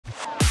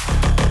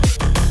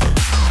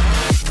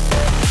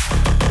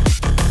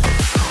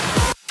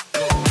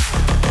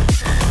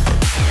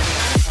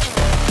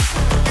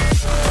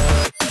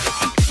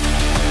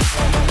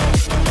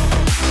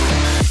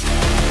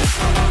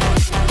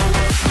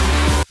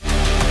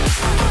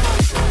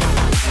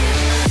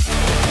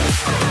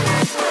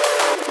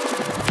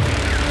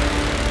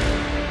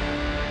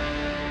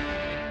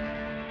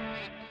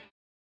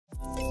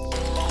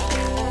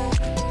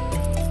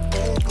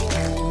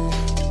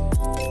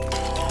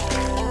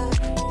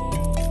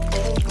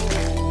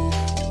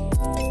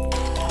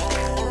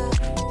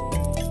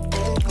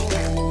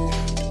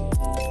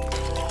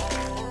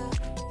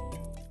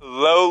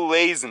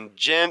Ladies and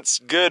gents,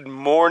 good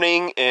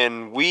morning,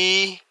 and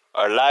we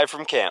are live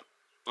from camp,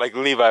 like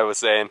Levi was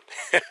saying.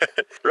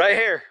 Right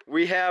here,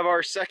 we have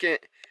our second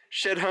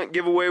shed hunt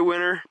giveaway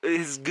winner.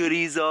 His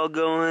goodies all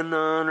going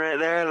on right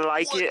there. I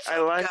like it. I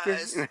like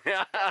it.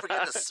 Don't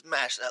forget to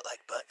smash that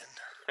like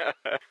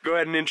button. Go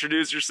ahead and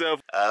introduce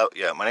yourself.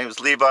 Yeah, my name is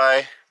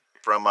Levi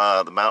from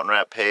the Mountain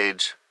Rat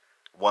page.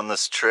 Won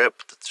this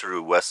trip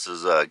through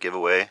Wes's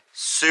giveaway.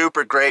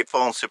 Super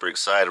grateful and super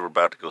excited. We're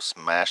about to go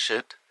smash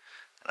it,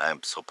 and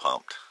I'm so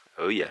pumped.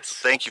 Oh yes.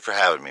 Thank you for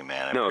having me,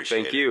 man. No,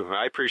 thank you.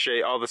 I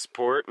appreciate all the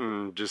support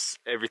and just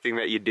everything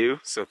that you do.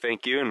 So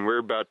thank you. And we're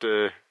about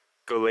to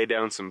go lay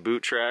down some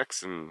boot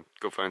tracks and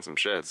go find some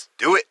sheds.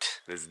 Do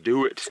it. Let's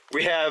do it.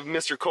 We have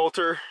Mr.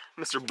 Colter,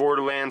 Mr.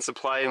 Borderland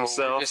Supply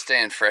himself. We're just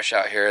staying fresh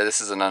out here. This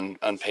is an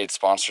unpaid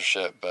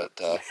sponsorship, but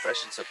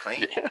Fresh and so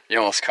clean. you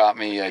almost caught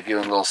me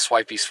giving a little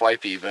swipey,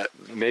 but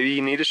Maybe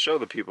you need to show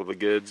the people the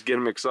goods, get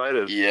them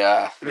excited.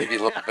 yeah, maybe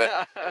a little bit.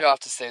 You'll have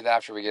to say that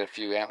after we get a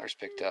few antlers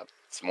picked up.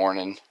 It's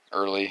morning,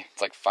 early.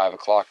 It's like 5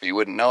 o'clock, but you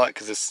wouldn't know it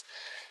because this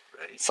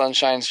sun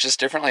shines just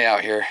differently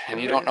out here,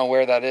 and you don't know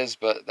where that is,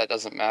 but that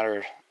doesn't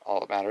matter. All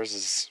that matters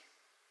is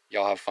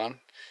y'all have fun,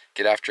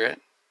 get after it,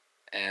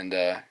 and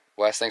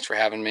Wes, thanks for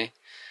having me.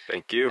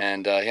 Thank you.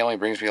 And he only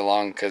brings me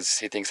along because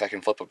he thinks I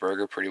can flip a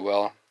burger pretty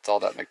well. It's all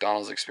that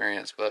McDonald's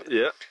experience, but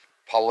Yeah.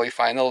 probably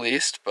find the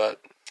least,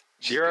 but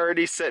You're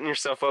already setting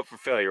yourself up for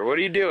failure. What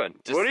are you doing?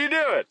 What are you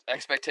doing?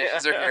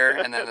 expectations are here,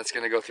 and then it's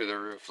going to go through the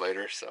roof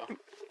later, so.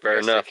 Fair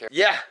You guys enough. take care.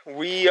 Yeah,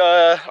 we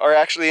are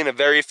actually in a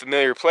very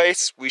familiar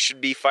place. We should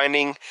be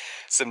finding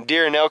some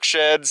deer and elk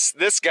sheds.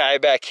 This guy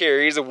back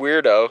here, he's a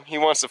weirdo. He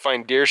wants to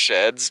find deer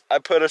sheds. I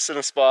put us in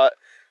a spot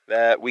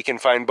that we can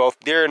find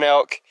both deer and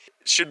elk.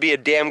 It should be a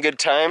damn good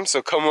time,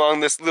 so come along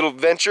this little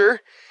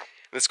venture.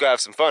 Let's go have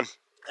some fun.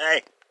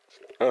 Hey.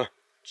 Huh.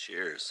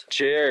 Cheers.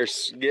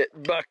 Cheers.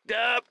 Get bucked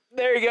up.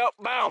 There you go.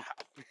 Boom.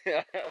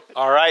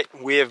 All right,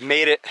 we have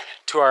made it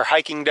to our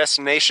hiking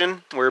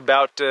destination. We're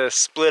about to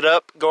split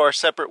up, go our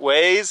separate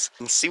ways,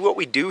 and see what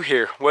we do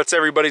here. What's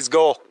everybody's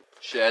goal?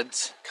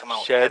 Sheds. Come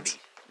on, Sheds.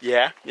 heavy.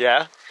 Yeah,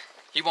 yeah.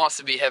 He wants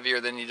to be heavier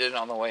than he did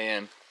on the way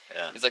in.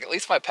 Yeah. He's like, at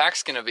least my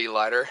pack's going to be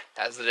lighter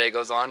as the day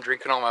goes on,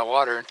 drinking all my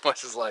water. And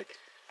Wes is like,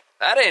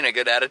 that ain't a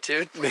good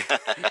attitude.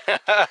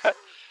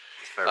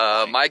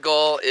 My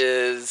goal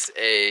is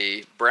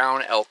a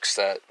brown elk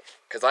set,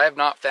 because I have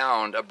not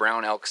found a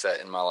brown elk set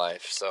in my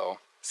life. So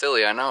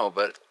silly, I know,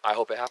 but I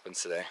hope it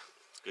happens today.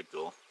 Good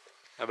goal.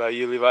 How about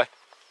you, Levi?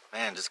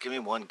 Man, just give me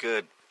one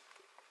good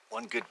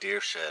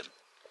deer shed.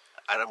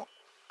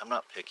 I'm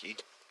not picky,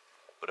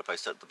 but if I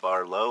set the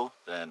bar low,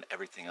 then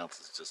everything else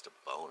is just a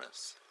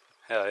bonus.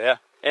 Hell yeah.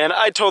 And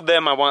I told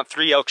them I want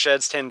 3 elk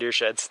sheds, 10 deer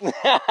sheds.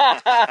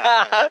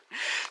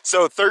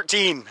 So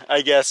 13,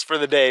 I guess, for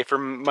the day for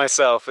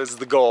myself is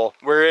the goal.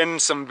 We're in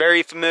some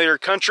very familiar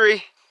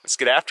country. Let's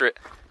get after it.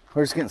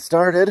 We're just getting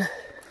started.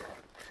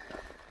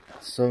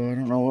 So I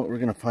don't know what we're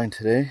gonna find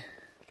today.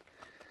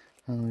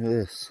 Oh, look at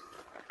this.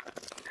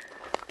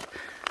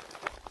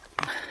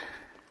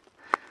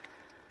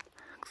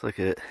 Looks like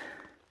it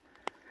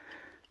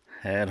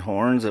had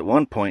horns at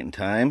one point in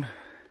time.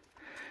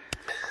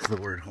 The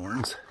word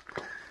horns.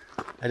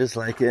 I just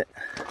like it.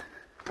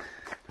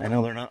 I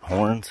know they're not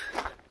horns.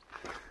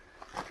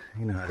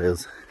 You know how it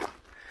is.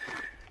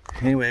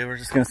 Anyway, we're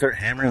just gonna start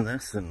hammering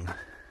this and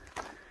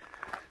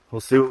we'll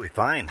see what we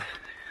find.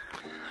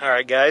 All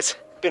right, guys.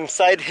 Been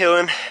side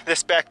hilling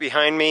this back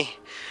behind me,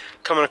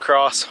 coming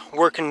across,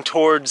 working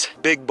towards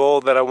big bull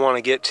that I want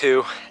to get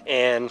to,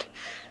 and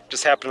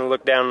just happened to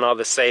look down on all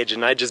this sage,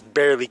 and I just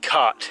barely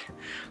caught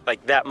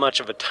like that much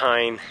of a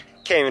tine.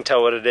 Can't even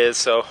tell what it is,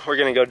 so we're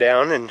gonna go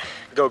down and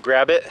go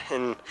grab it.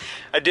 And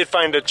I did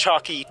find a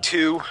chalky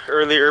 2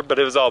 earlier, but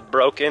it was all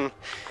broken,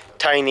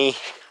 tiny.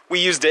 We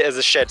used it as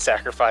a shed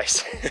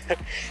sacrifice.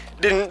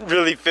 Didn't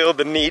really feel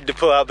the need to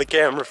pull out the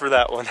camera for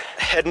that one.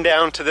 Heading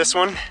down to this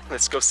one,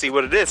 let's go see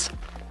what it is.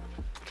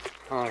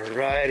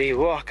 Alrighty,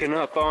 walking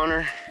up on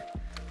her.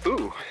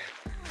 Ooh.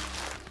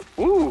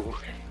 Ooh.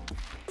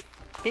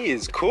 He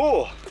is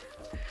cool.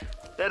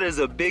 That is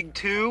a big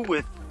 2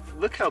 with,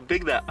 look how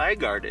big that eye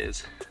guard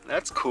is.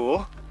 That's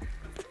cool.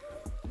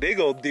 Big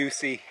old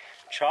doozy.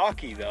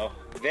 Chalky though,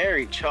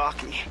 very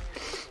chalky.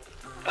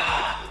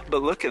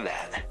 But look at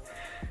that.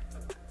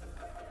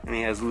 And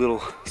he has a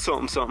little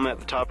something at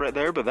the top right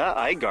there, but that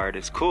eye guard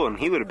is cool, and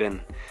he would have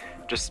been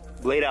just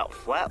laid out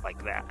flat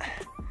like that.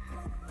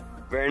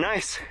 Very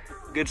nice,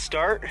 good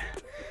start.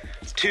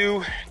 It's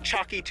 2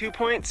 chalky 2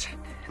 points,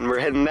 and we're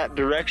heading that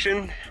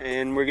direction,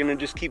 and we're gonna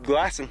just keep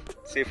glassing,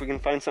 see if we can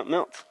find something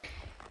else.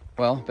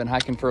 Well, been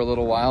hiking for a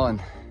little while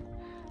and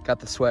got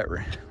the sweat,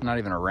 not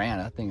even a ran,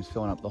 that thing's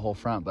filling up the whole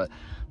front, but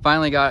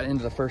finally got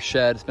into the first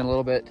shed. It's been a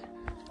little bit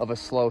of a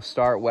slow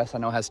start. Wes, I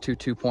know, has 2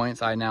 2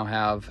 points. I now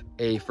have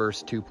a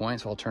first 2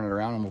 points, so I'll turn it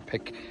around and we'll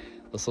pick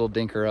this little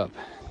dinker up.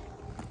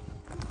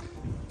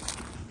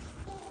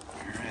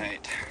 All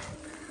right,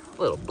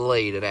 a little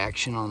bladed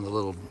action on the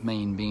little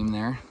main beam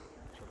there.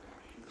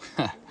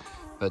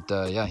 But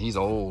yeah, he's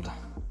old.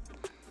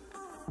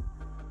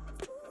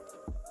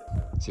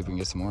 See see if we can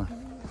get some more.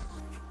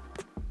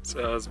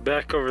 So I was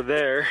back over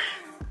there,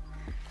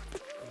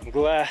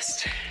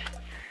 glassed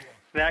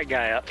that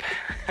guy up.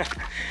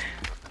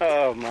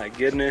 Oh my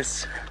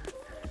goodness.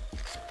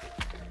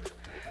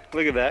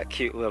 Look at that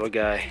cute little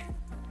guy.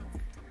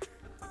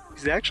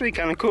 He's actually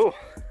kind of cool.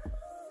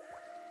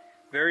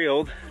 Very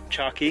old,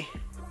 chalky,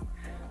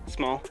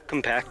 small,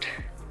 compact.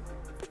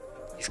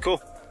 He's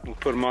cool. We'll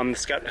put him on the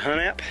Scout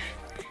Hunt app.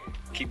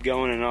 Keep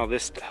going and all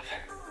this stuff.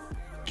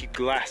 Keep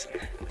glassing.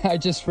 I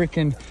just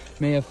freaking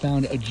may have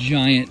found a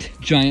giant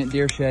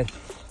deer shed.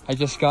 I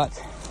just got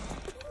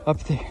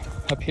up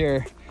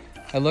here.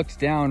 I looked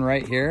down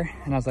right here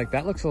and I was like,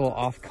 that looks a little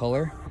off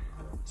color.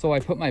 So I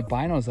put my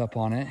binos up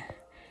on it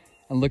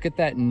and look at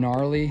that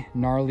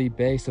gnarly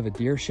base of a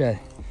deer shed.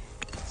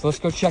 So let's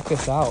go check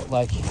this out.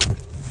 Like,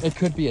 it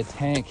could be a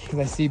tank because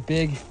I see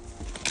big,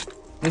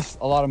 there's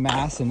a lot of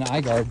mass in the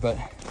eye guard, but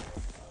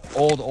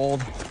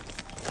old,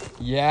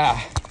 yeah.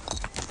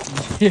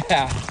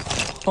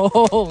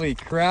 Holy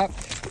crap.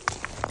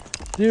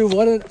 Dude,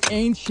 what an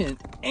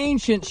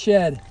ancient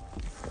shed.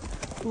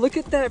 Look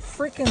at that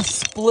freaking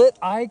split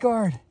eye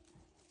guard.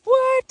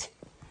 What?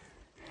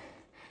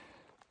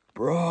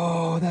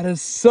 Bro, that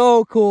is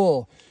so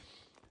cool.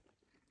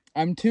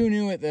 I'm too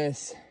new at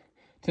this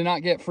to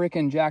not get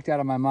freaking jacked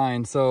out of my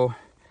mind. So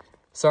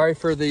sorry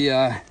for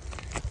the,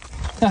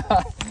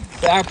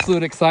 the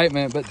absolute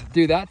excitement, but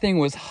dude, that thing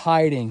was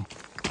hiding.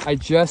 I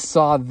just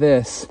saw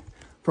this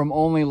from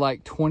only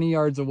like 20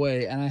 yards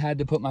away and I had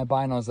to put my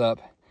binos up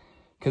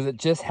because it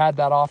just had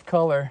that off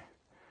color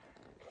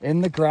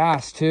in the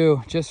grass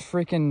too. Just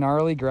freaking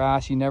gnarly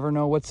grass. You never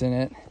know what's in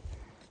it.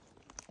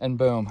 And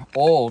boom,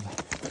 old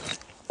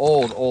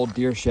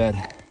deer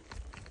shed.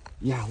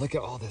 Yeah, look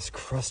at all this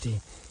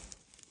crusty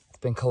it's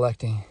been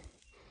collecting.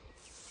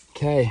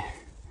 Okay,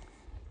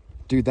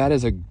 dude, that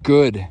is a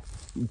good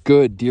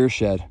deer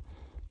shed.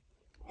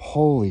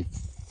 Holy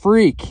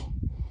freak.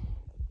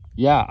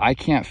 Yeah, I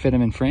can't fit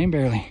him in frame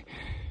barely.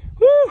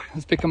 Woo,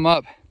 let's pick him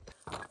up.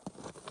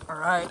 All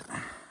right,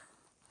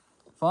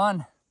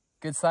 fun,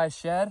 good sized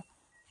shed.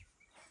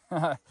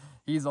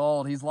 He's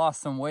old, he's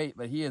lost some weight,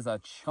 but he is a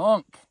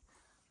chunk.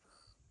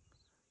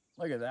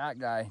 Look at that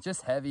guy,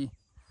 just heavy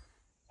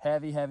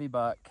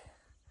buck.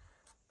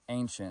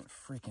 Ancient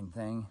freaking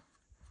thing.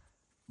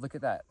 Look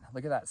at that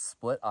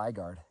split eye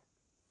guard.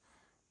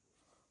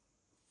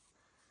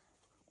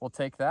 We'll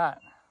take that.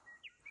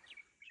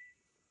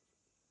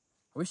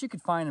 I wish you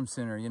could find him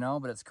sooner, you know,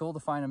 but it's cool to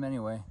find him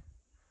anyway.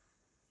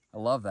 I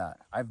love that.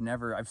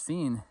 I've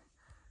seen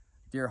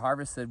deer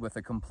harvested with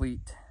a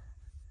complete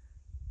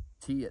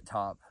T at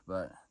top,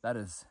 but that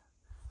is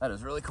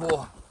really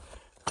cool.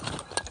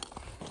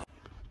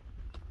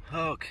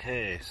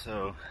 Okay,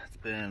 so it's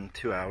been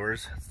 2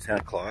 hours. It's 10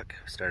 o'clock.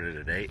 Started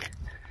at 8.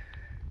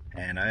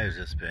 And I've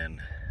just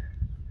been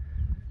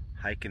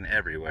hiking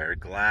everywhere,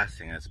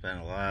 glassing. I spent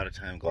a lot of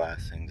time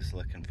glassing, just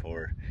looking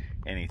for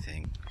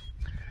anything.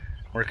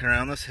 Working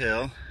around this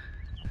hill,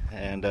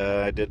 and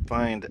I did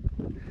find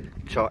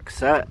chalk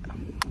set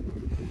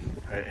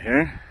right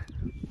here.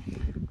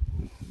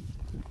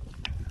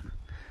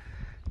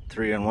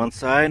 3 on one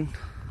side,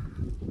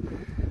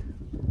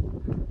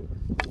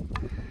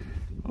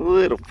 a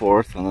little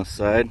 4th on this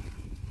side.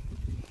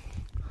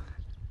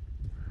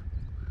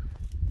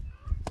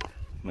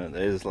 But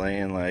they just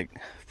laying like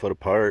a foot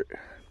apart.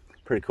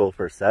 Pretty cool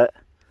for a set.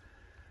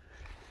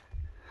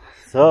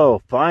 So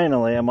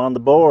finally I'm on the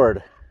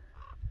board.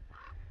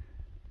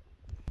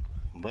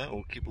 But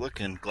we'll keep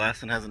looking.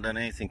 Glassing hasn't done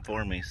anything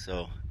for me,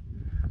 so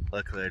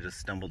luckily I just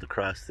stumbled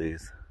across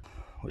these.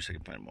 Wish I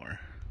could find more.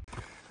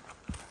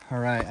 All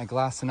right, I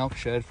glassed an elk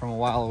shed from a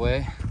while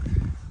away,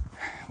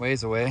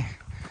 ways away.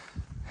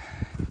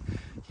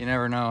 You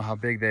never know how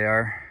big they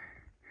are.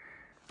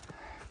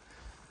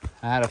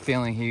 I had a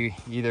feeling he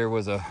either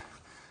was a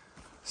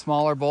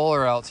smaller bull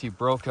or else he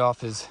broke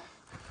off his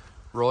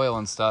royal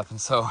and stuff,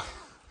 and so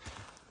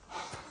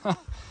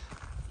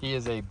he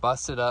is a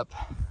busted up,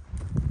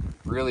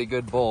 really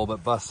good bull,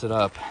 but busted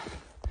up.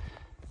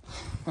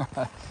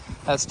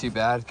 That's too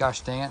bad. Gosh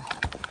dang it.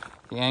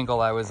 The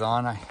angle I was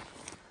on, I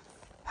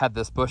had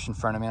this bush in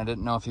front of me. I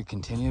didn't know if he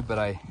continued, but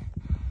I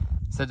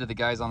said to the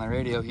guys on the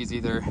radio, he's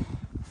either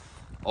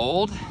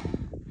old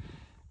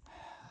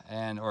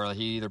or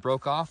he either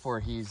broke off or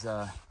he's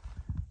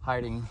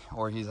hiding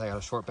or he's got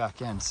a short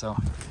back end. So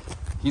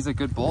he's a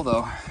good bull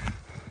though.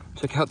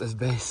 Check out this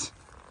base.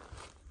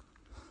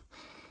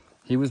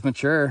 He was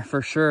mature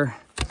for sure.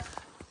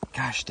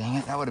 Gosh dang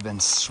it, that would have been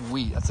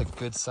sweet. That's a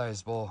good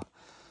sized bull.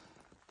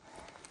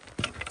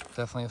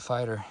 Definitely a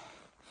fighter.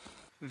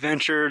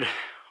 Ventured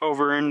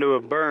over into a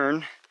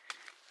burn,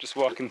 just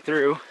walking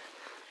through.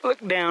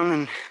 Looked down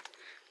and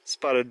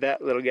spotted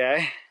that little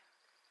guy.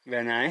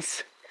 Very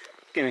nice.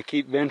 Gonna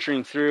keep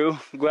venturing through,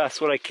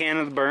 glass what I can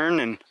of the burn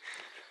and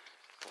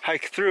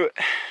hike through it.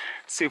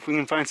 See if we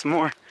can find some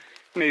more.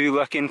 Maybe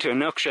luck into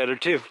an elk shed or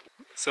two.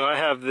 So I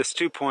have this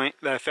 2-point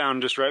that I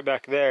found just right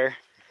back there.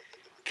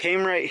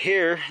 Came right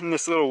here in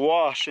this little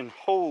wash and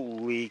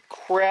holy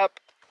crap.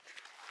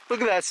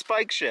 Look at that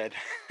spike shed.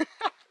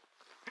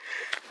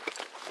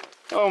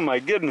 Oh my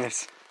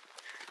goodness.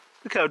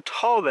 Look how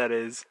tall that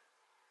is.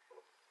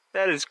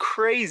 That is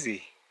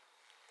crazy.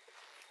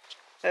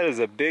 That is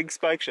a big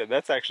spike shed.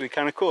 That's actually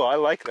kind of cool. I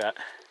like that.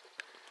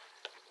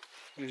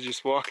 He's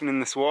just walking in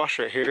this wash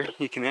right here.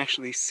 You can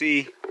actually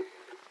see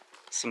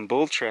some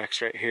bull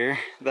tracks right here.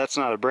 That's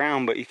not a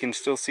brown, but you can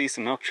still see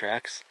some elk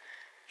tracks.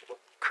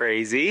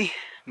 Crazy.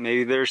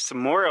 Maybe there's some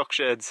more elk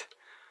sheds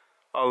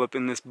all up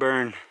in this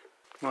burn.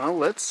 Well,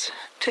 let's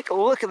take a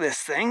look at this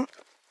thing.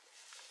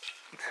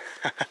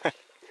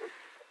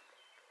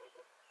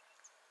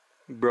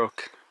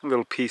 Broke a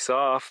little piece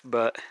off,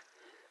 but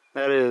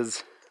that is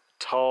a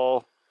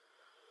tall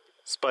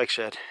spike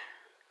shed.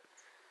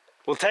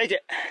 We'll take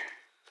it.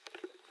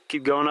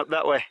 Keep going up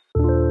that way.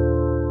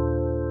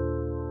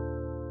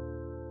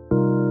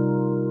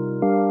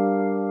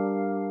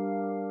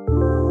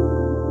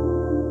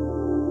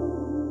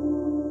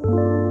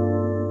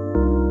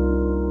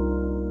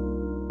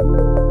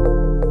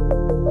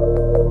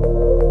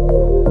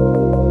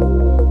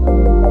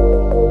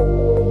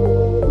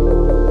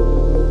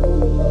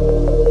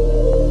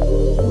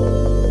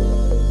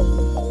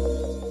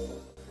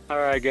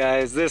 Alright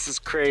guys, this is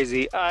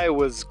crazy. I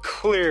was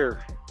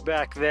clear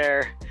back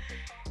there,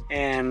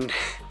 and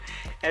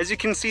as you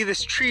can see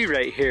this tree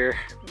right here,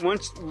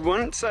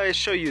 once I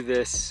show you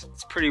this,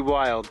 it's pretty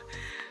wild.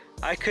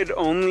 I could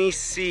only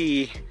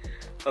see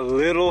a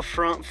little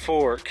front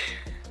fork,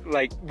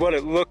 like what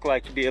it looked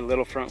like to be a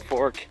little front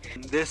fork.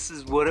 This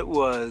is what it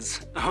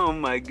was. Oh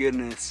my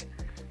goodness.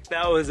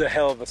 That was a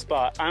hell of a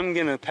spot. I'm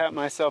gonna pat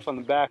myself on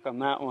the back on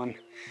that one.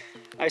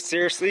 I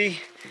seriously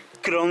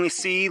could only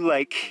see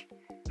like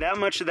that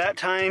much of that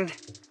tine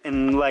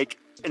and like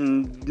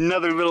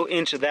another little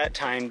inch of that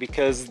tine,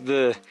 because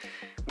the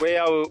way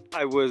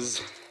I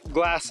was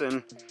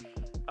glassing,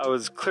 I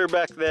was clear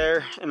back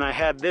there and I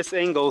had this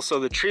angle, so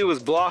the tree was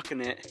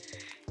blocking it,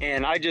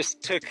 and I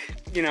just took,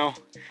 you know,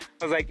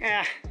 I was like,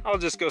 I'll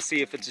just go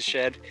see if it's a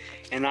shed,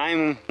 and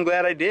I'm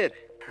glad I did.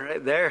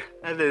 Right there,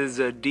 that is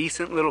a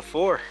decent little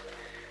four.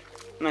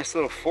 Nice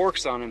little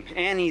forks on him,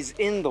 and he's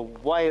in the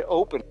wide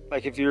open.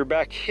 Like if you were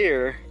back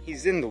here,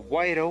 he's in the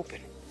wide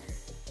open.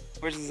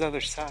 Where's his other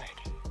side?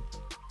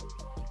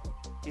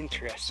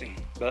 Interesting,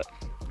 but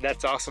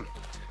that's awesome.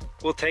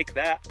 We'll take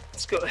that.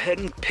 Let's go ahead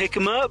and pick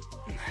him up.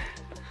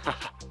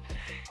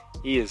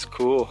 He is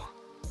cool.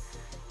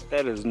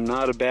 That is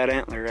not a bad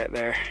antler right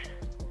there.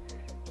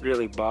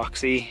 Really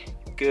boxy,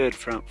 good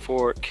front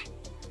fork.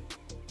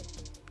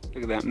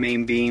 Look at that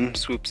main beam,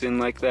 swoops in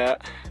like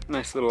that.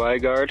 Nice little eye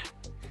guard.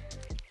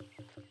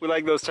 We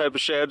like those type of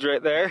sheds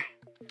right there.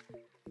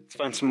 Let's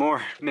find some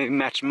more, maybe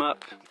match them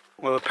up.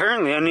 Well,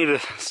 apparently I need to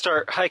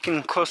start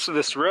hiking close to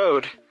this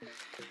road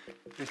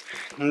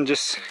and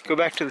just go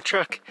back to the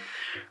truck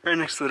right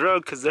next to the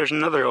road, because there's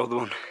another old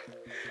one.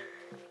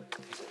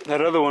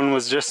 That other one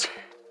was just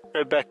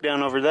right back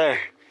down over there.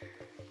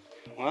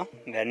 Well,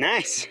 they're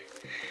nice.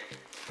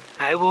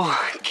 I will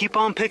keep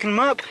on picking them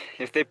up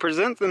if they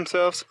present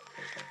themselves.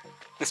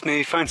 Let's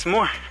maybe find some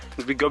more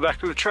as we go back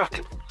to the truck.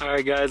 All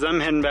right guys, I'm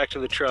heading back to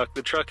the truck.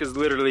 The truck is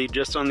literally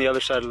just on the other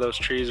side of those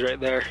trees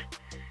right there.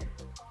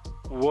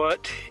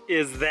 What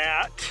is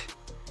that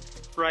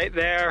right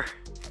there?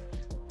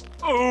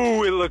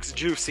 Oh, it looks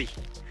juicy.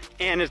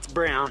 And it's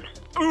brown.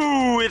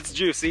 Ooh, it's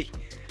juicy.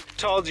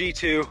 Tall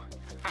G2.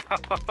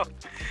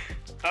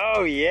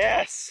 Oh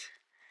yes.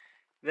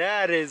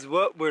 That is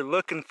what we're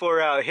looking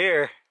for out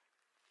here.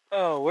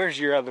 Oh, where's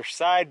your other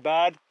side,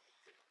 bud?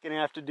 Gonna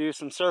have to do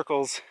some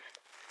circles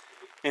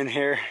in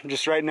here,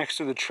 just right next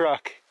to the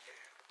truck.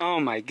 Oh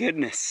my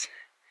goodness.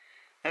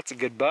 That's a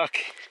good buck.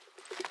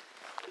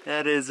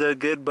 That is a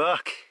good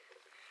buck.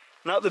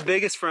 Not the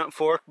biggest front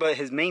fork, but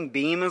his main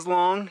beam is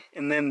long,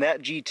 and then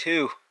that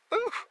G2.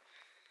 Ooh,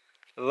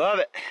 I love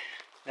it.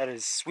 That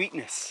is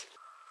sweetness.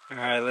 All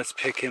right, let's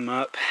pick him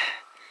up.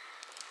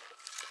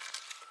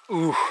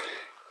 Ooh,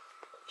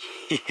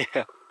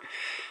 yeah.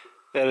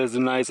 That is a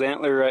nice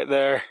antler right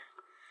there.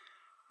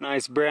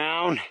 Nice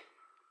brown.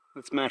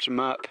 Let's match him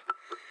up.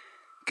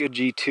 Good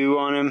G2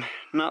 on him.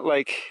 Not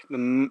like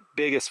the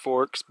biggest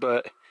forks,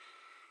 but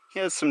he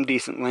has some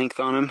decent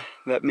length on him,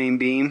 that main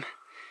beam.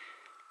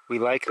 We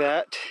like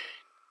that.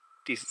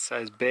 Decent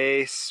sized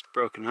base,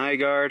 broken eye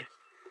guard.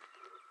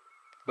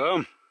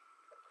 Boom.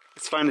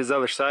 Let's find his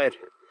other side.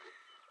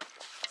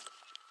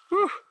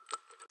 Whew.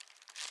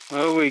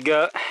 Well, we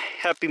got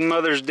Happy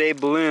Mother's Day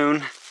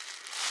balloon.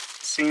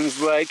 Seems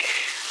like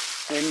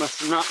they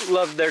must have not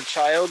loved their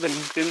child and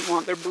didn't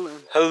want their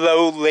balloon.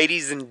 Hello,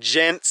 ladies and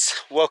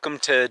gents. Welcome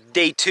to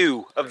day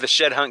 2 of the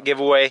shed hunt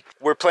giveaway.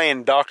 We're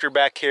playing doctor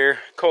back here.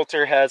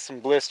 Colter has some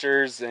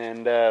blisters,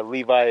 and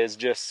Levi is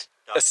just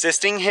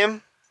assisting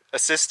him.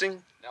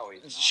 Assisting? No,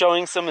 he's not.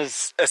 Showing some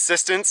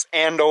assistance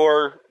and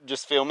or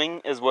just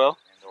filming as well.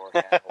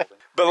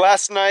 But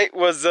last night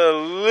was a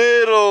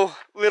little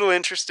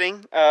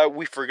interesting.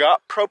 We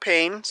forgot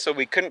propane, so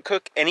we couldn't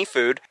cook any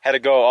food. Had to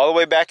go all the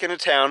way back into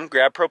town,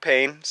 grab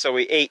propane, so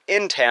we ate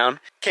in town.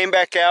 Came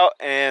back out,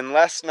 and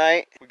last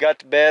night we got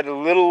to bed a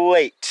little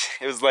late.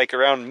 It was like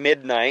around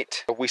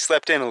midnight. We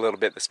slept in a little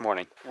bit this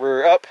morning.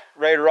 We're up,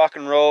 ready to rock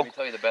and roll. Let me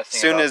tell you the best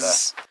thing about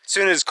that.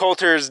 Soon as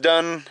Colter is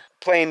done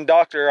playing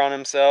doctor on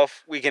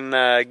himself, we can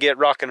get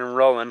rocking and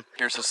rolling.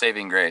 Here's the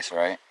saving grace,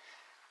 right?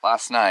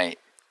 Last night,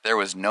 there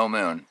was no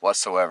moon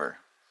whatsoever.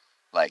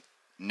 Like,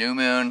 new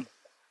moon,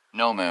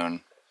 no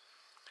moon.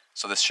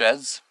 So the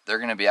sheds, they're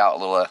going to be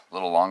out a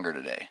little longer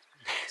today.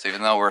 So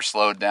even though we're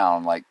slowed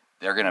down, like,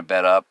 they're going to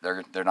bed up.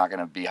 They're not going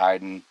to be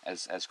hiding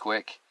as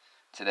quick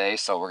today.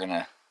 So we're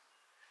going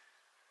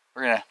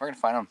to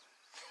find them.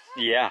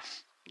 Yeah.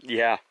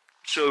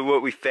 Show you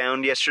what we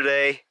found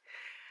yesterday.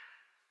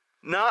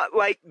 Not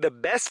like the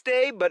best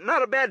day, but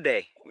not a bad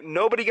day.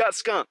 Nobody got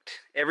skunked.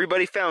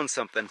 Everybody found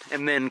something.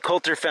 And then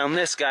Colter found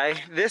this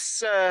guy.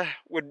 This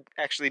would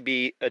actually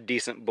be a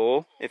decent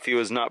bull if he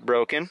was not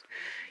broken.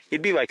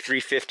 He'd be like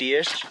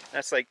 350-ish.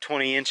 That's like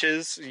 20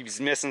 inches. He's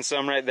missing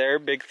some right there.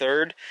 Big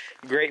third.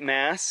 Great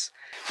mass.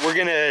 We're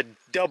gonna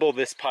double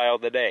this pile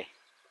today.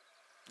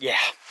 Yeah.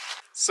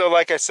 So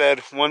like I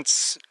said,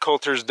 once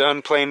Colter's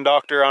done playing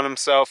doctor on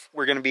himself,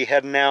 we're gonna be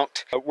heading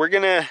out. We're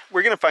gonna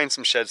find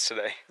some sheds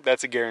today.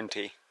 That's a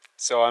guarantee.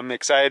 So I'm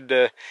excited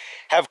to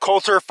have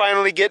Colter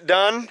finally get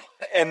done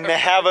and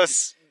have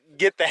us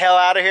get the hell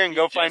out of here and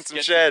go find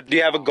some sheds. Do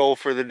you have a goal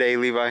for the day,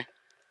 Levi?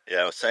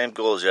 Yeah, same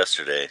goal as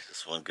yesterday.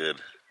 Just one good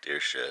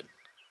deer shed.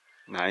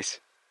 Nice.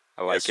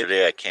 I like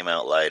yesterday I came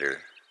out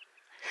lighter.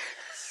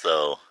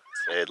 So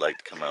today I'd like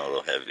to come out a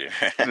little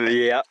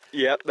heavier.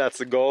 Yep, that's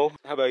the goal.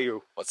 How about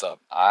you? What's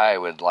up? I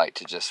would like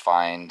to just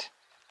find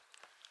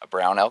a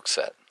brown elk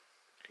set.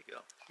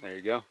 There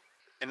you go.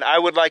 And I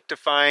would like to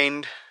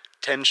find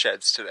 10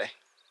 sheds today.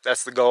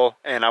 That's the goal,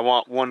 and I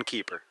want one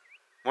keeper.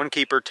 One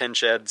keeper, 10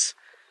 sheds.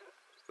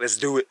 Let's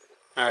do it.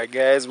 Alright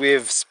guys, we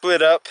have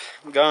split up,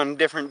 gone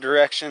different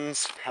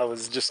directions. I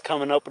was just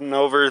coming up and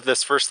over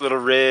this first little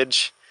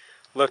ridge,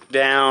 looked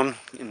down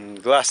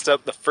and glassed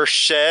up the first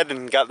shed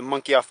and got the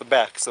monkey off the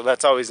back, so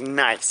that's always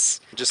nice.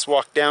 Just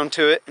walked down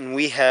to it and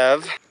we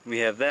have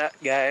that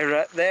guy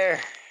right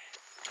there.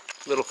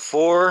 Little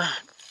 4,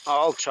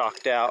 all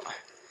chalked out.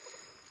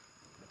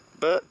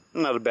 But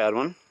not a bad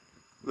one.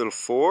 Little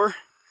 4.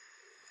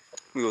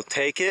 We will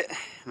take it,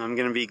 and I'm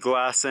gonna be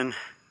glassing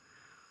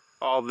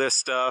all this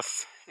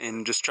stuff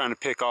and just trying to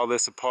pick all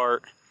this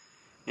apart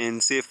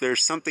and see if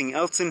there's something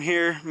else in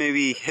here,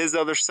 maybe his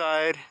other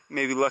side,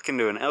 maybe look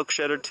into an elk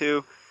shed or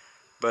two,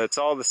 but it's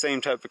all the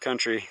same type of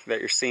country that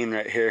you're seeing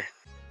right here.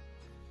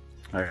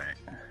 All right,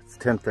 it's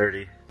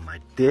 10:30. I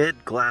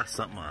did glass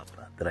something up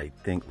that I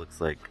think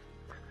looks like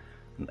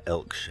an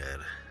elk shed.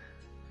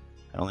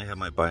 I only have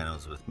my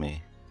binos with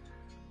me,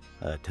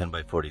 10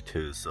 by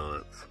 42,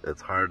 so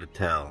it's hard to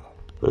tell.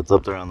 But it's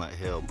up there on that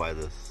hill by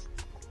this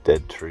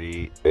dead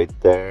tree right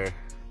there.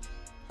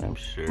 I'm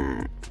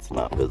sure it's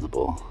not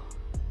visible.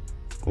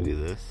 Can we do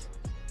this?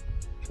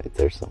 It's right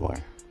there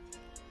somewhere.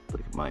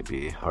 Like it might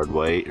be hard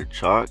white or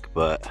chalk,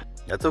 but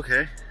that's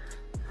okay.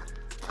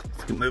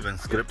 Let's keep moving.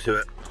 Let's get up to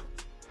it.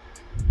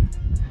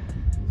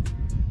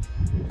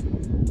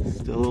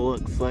 Still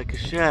looks like a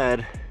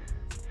shed.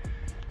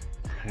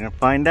 We're gonna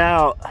find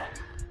out.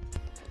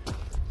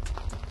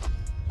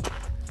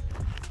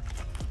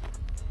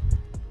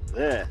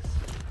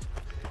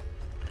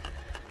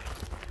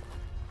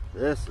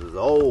 This is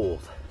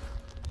old.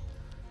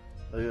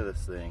 Look at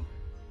this thing.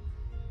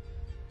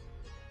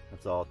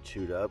 It's all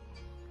chewed up.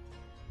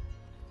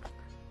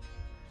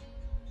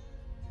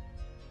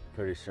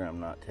 Pretty sure I'm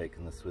not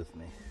taking this with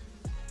me.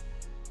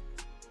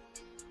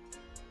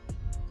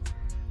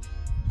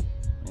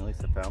 At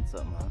least I found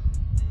something, huh?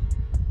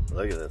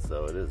 Look at this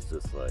though, it is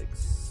just like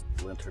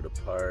splintered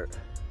apart.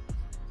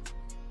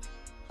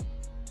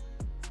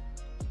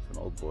 It's an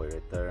old boy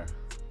right there.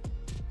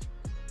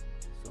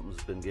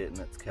 Something's been getting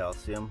its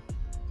calcium.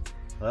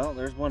 Well,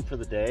 there's one for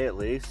the day at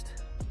least.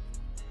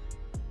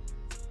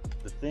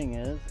 The thing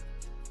is,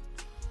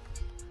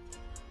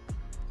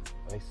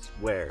 I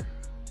swear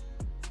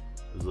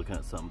I was looking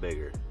at something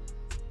bigger.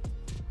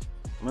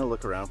 I'm gonna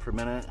look around for a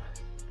minute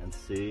and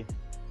see,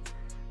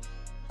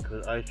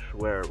 because I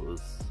swear it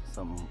was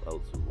something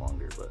else was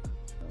longer, but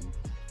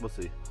we'll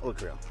see. I'll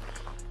look around.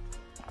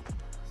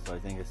 So I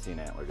think I see an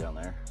antler down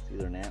there. It's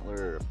either an antler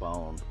or a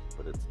bone,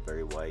 but it's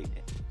very white.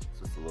 It's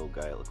just a little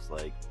guy, it looks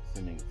like.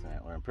 Assuming it's an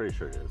antler, I'm pretty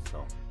sure it is,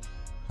 so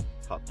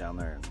let's hop down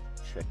there and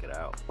check it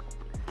out.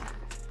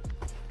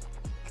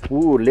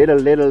 Ooh,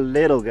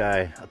 little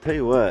guy. I'll tell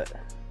you what,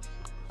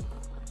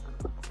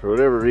 for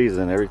whatever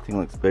reason, everything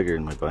looks bigger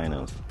in my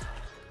binos.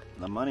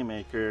 The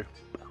moneymaker,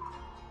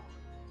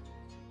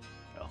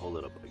 I'll hold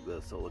it up like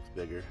this so it looks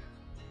bigger.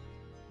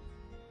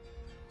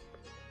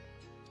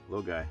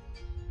 Little guy.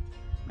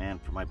 Man,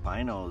 for my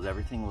binos,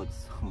 everything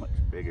looks so much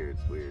bigger,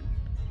 it's weird.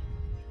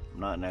 I'm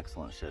not an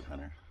excellent shed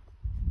hunter,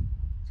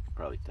 as you can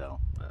probably tell,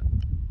 but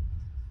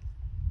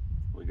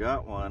we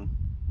got one,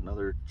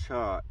 another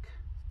chalk.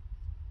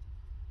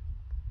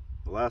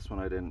 The last one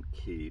I didn't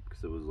keep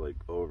because it was like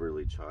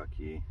overly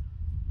chalky.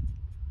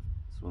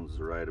 This one's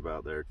right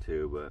about there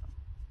too, but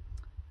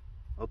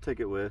I'll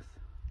take it with,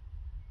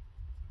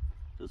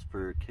 just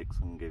for kicks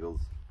and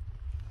giggles.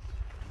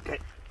 Okay.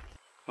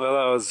 Well,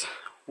 I was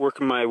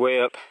working my way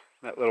up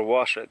that little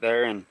wash right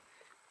there, and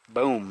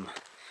boom,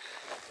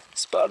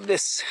 spotted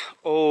this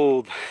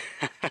old,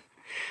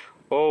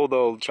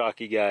 old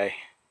chalky guy.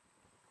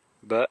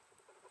 But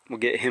we'll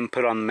get him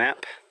put on the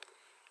map,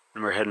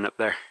 and we're heading up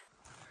there.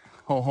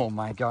 Oh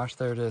my gosh,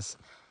 there it is.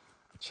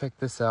 Check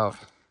this out.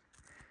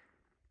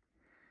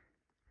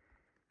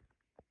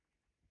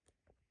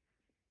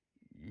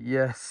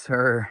 Yes,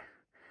 sir.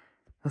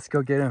 Let's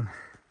go get him.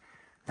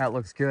 That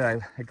looks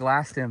good. I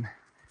glassed him,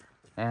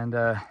 and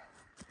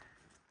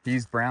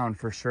he's brown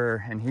for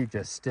sure, and he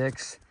just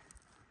sticks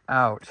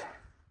out.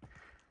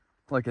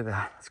 Look at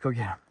that. Let's go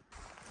get him.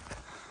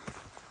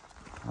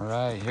 All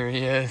right, here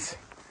he is.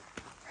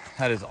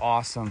 That is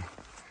awesome.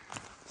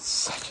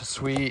 Such a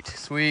sweet,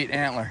 sweet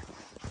antler.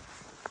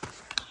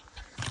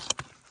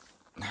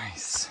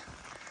 Nice.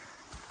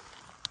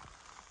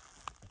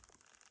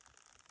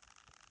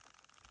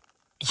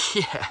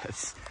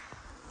 Yes.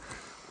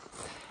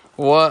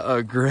 What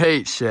a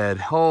great shed.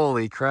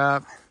 Holy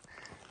crap.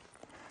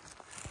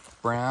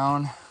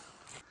 Brown.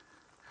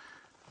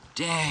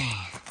 Dang.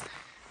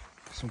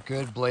 Some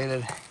good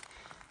bladed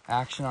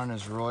action on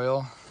his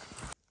royal.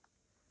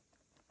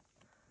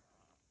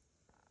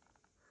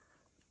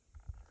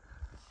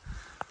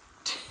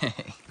 Dang.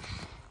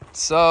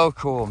 So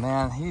cool,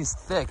 man. He's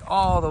thick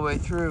all the way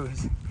through.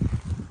 His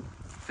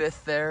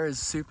fifth there is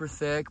super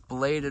thick,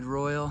 bladed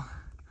royal.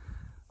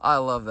 I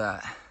love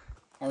that.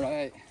 All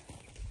right.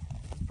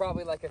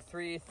 Probably like a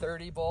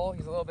 330 bull.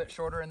 He's a little bit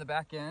shorter in the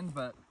back end,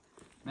 but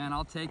man,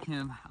 I'll take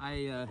him.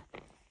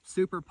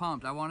 Super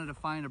pumped. I wanted to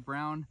find a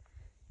brown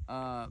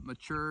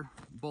mature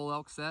bull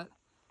elk set.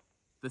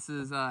 This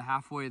is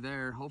halfway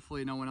there.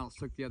 Hopefully no one else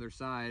took the other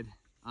side.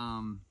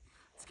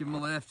 Let's give him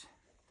a lift.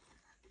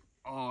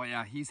 Oh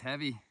yeah, he's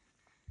heavy.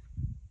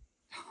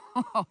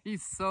 Oh,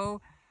 he's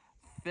so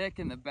thick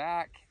in the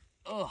back.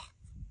 Ugh.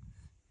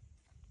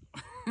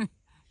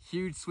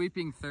 Huge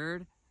sweeping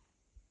third.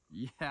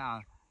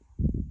 Yeah.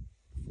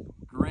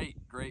 Great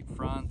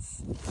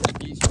fronts.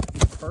 He's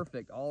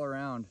perfect all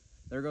around.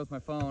 There goes my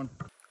phone.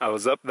 I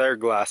was up there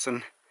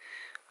glassing.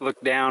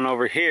 Look down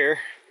over here.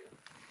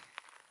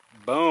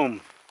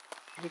 Boom.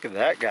 Look at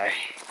that guy.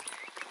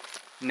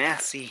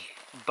 Nasty,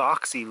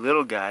 boxy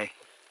little guy.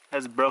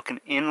 Has a broken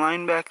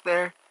inline back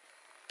there.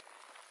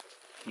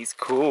 He's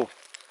cool.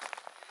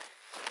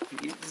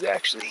 He's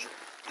actually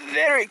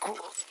very cool.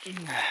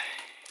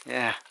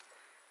 Yeah.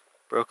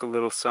 Broke a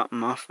little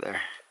something off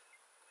there.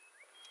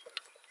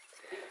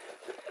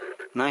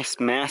 Nice,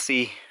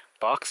 massy,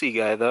 boxy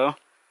guy though.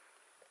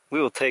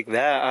 We will take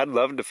that. I'd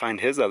love to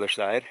find his other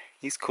side.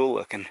 He's cool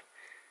looking.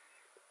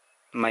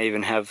 Might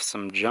even have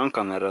some junk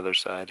on that other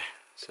side.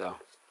 So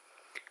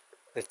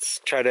let's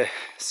try to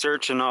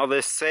search in all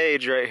this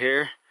sage right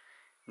here,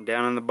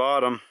 down in the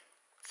bottom,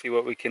 see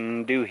what we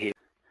can do here.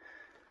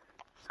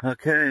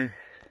 Okay,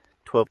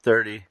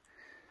 12:30.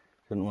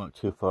 Didn't walk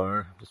too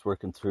far. Just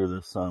working through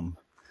this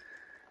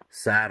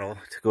saddle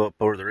to go up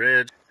over the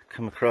ridge.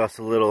 Come across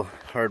a little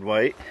hard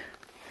white.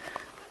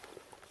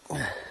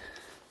 I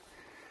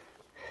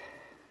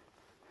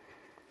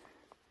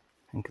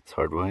think it's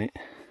hard white.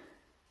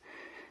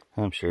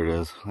 I'm sure it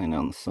is, laying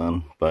out in the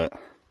sun. But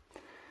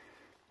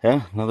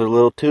yeah, another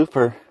little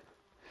twofer.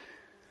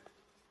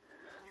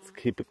 Let's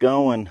keep it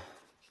going.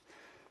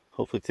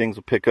 Hopefully things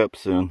will pick up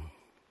soon.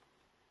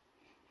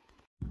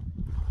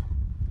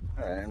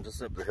 Alright, I'm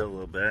just up the hill a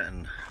little bit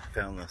and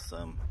found this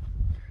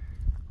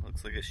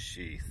looks like a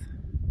sheath.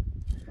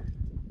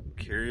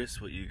 Curious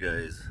what you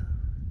guys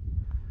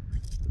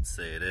would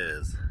say it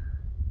is.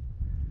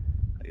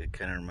 Like, it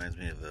kind of reminds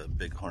me of a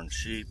bighorn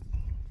sheep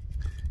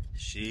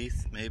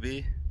sheath,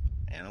 maybe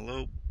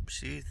antelope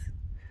sheath.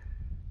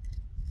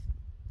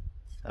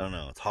 I don't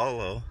know. It's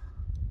hollow.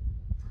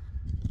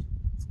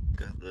 It's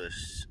got the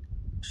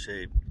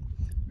shape,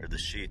 or the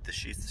sheath. The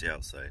sheath's the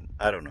outside.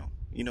 I don't know.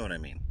 You know what I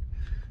mean.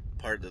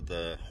 The part that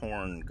the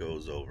horn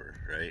goes over,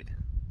 right?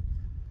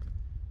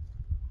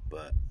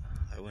 But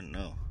I wouldn't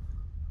know.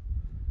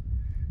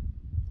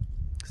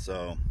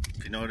 So,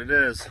 if you know what it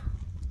is,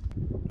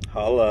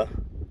 holla.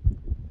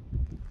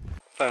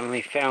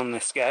 Finally found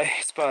this guy.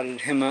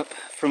 Spotted him up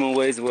from a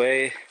ways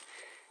away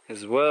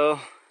as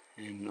well.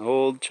 An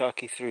old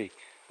chalky 3.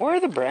 Where are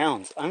the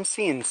browns? I'm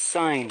seeing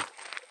sign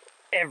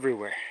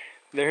everywhere.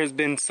 There has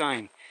been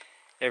sign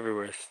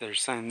everywhere. There's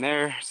sign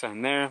there,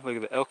 sign there. Look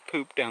at the elk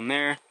poop down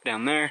there,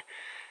 down there.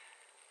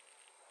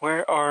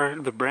 Where are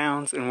the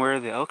browns and where are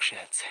the elk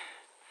sheds?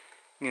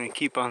 I'm gonna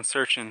keep on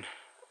searching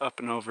up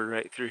and over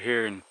right through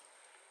here and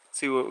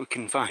see what we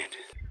can find.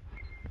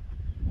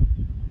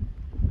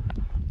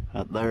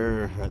 Right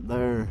there, right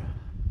there.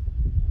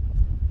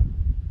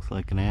 Looks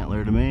like an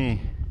antler to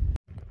me.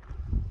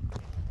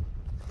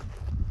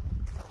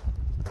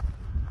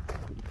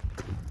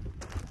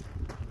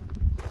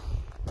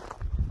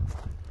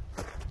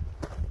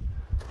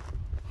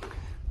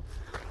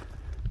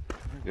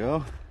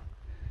 go.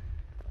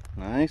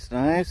 Nice,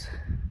 nice.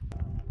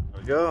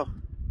 There we go.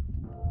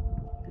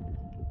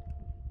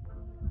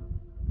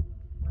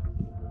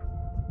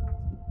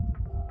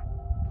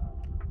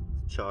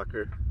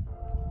 Chalker.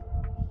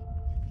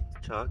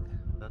 Chalk.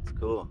 That's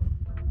cool.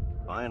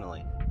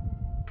 Finally.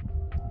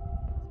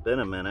 It's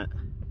been a minute.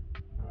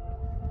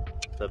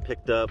 So I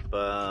picked up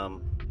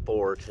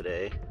 4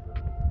 today.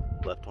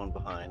 Left one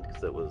behind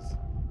because it was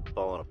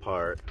falling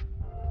apart.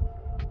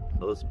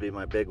 So this will be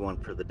my big one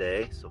for the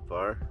day so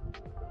far.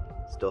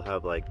 Still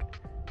have like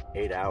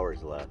 8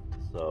 hours left,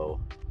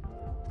 so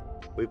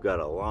we've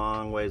got a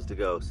long ways to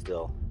go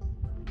still.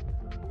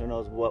 Who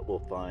knows what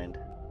we'll find.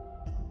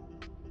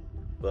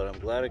 But I'm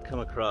glad I come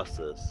across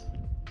this.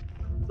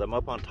 I'm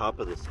up on top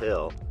of this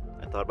hill.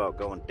 I thought about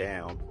going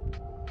down.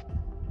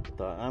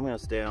 Thought I'm gonna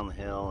stay on the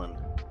hill and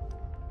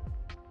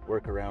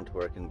work around to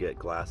where I can get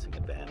glassing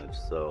advantage.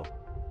 So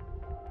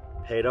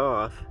paid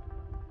off,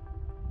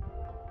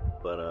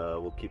 but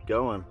we'll keep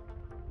going.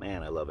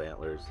 Man, I love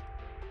antlers.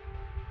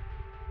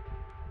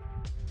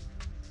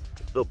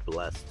 I feel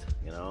blessed,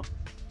 you know?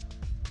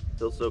 I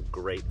feel so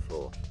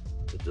grateful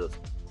to just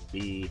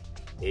be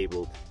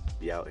able to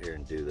be out here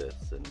and do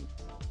this and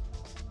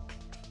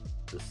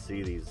just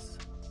see these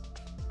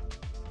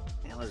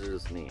antlers are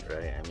just neat,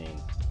 right? I mean,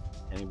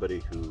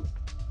 anybody who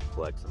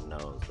collects them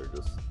knows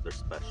they're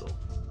special.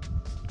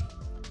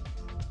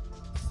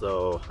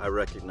 So I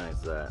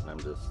recognize that, and I'm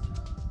just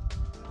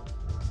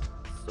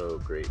so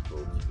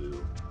grateful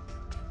to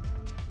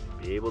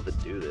be able to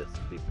do this,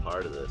 to be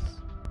part of this.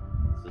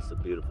 It's just a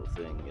beautiful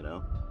thing, you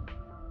know?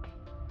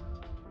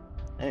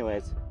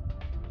 Anyways,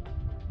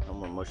 no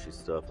more mushy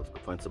stuff. Let's go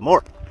find some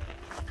more.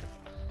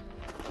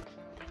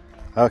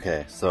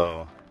 Okay,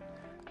 so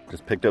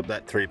just picked up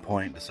that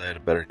 3-point, decided I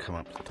better come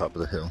up to the top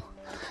of the hill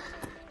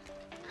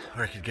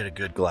where I could get a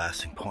good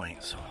glassing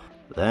point. So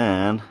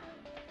then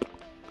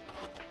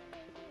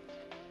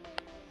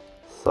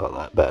saw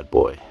that bad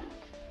boy.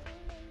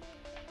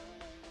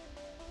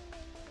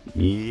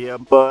 Yeah,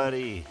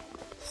 buddy.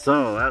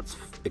 So that's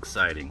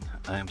exciting.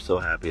 I am so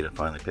happy to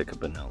finally pick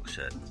up an elk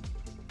shed.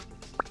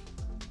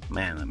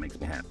 Man, that makes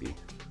me happy.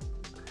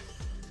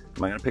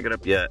 Am I gonna pick it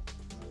up yet?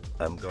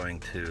 I'm going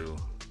to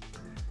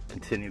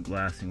continue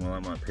glassing while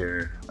I'm up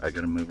here. I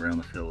gotta move around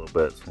the hill a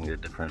little bit so I can get a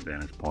different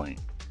vantage point.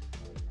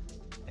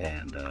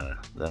 And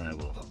then I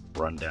will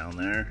run down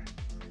there,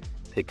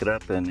 pick it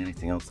up, and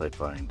anything else I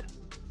find.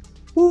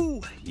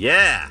 Woo!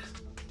 Yeah!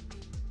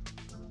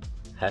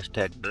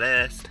 Hashtag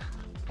blessed.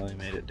 Finally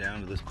made it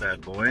down to this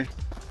bad boy.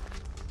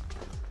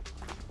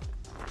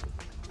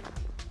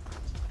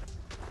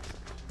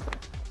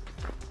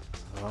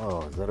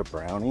 Oh, is that a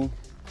brownie?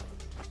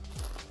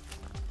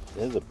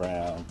 It is a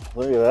brown.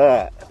 Look at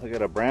that. Look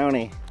at a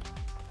brownie.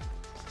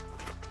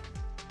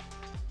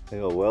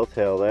 Big old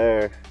welltail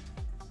there.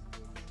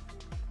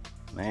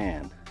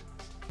 Man.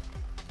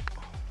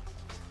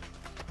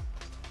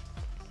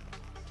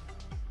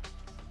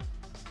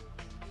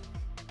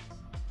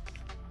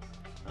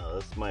 Oh,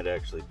 this might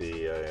actually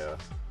be a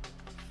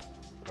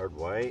hard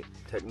white,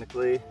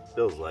 technically.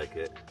 Feels like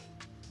it.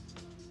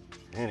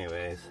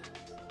 Anyways.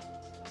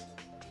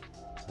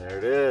 There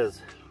it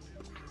is.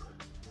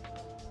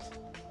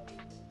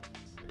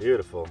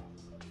 Beautiful.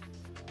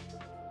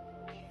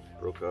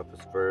 Broke off his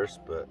first,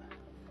 but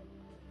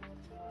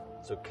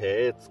it's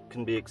okay. It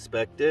can be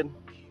expected.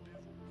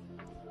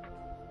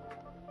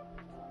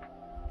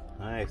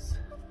 Nice.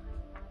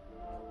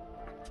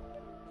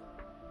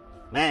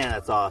 Man,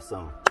 that's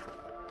awesome.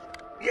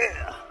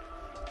 Yeah.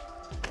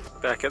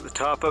 Back at the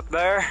top up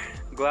there,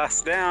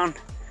 glass down.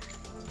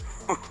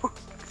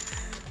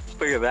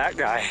 Look at that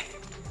guy.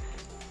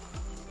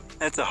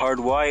 That's a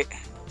hard white.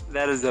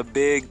 That is a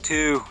big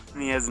 2,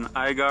 and he has an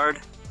eye guard,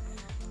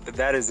 but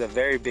that is a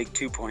very big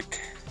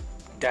 2-point.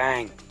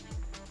 Dang.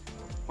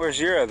 Where's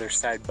your other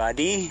side,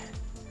 buddy?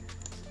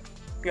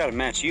 We gotta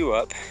match you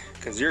up,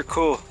 because you're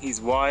cool. He's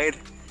wide,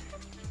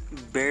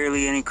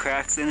 barely any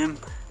cracks in him.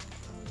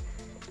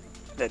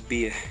 That'd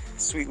be a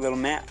sweet little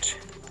match.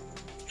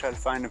 Try to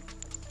find him.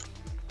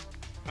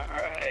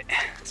 Alright,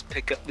 let's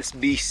pick up this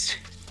beast.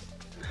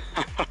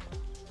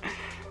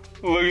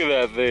 Look at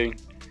that thing.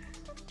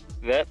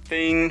 That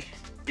thing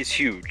is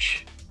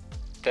huge.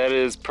 That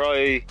is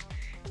probably,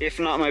 if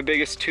not my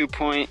biggest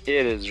 2-point,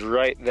 it is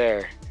right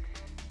there.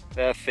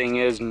 That thing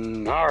is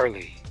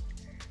gnarly.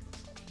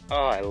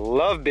 Oh, I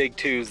love big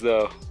 2s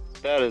though.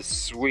 That is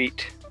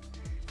sweet.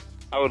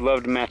 I would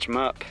love to match them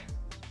up.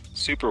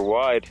 Super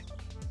wide.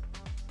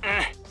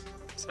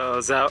 So I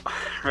was out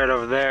right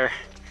over there.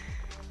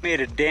 Made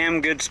a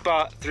damn good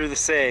spot through the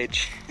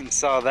sage and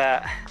saw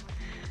that.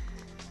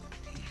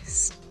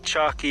 He's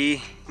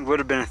chalky. Would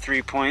have been a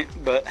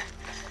 3-point, but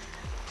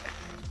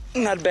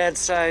not a bad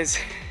size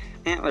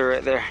antler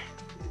right there.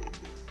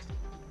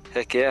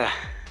 Heck yeah.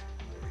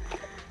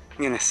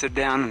 I'm gonna sit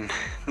down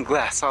and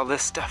glass all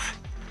this stuff.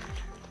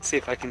 See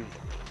if I can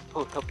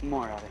pull a couple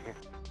more out of here.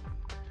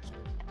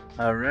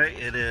 All right,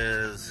 it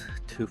is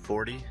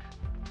 2:40.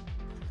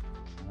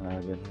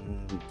 I've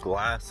been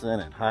glassing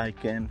and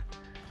hiking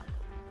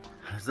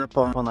I was up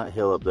on that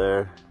hill up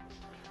there,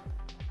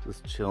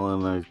 just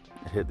chilling.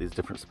 I hit these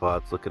different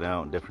spots, looking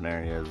out in different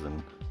areas,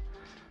 and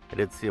I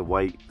did see a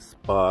white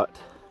spot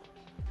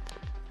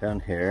down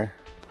here.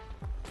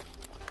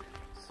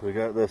 So we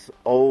got this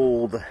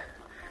old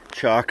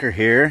chalker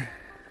here,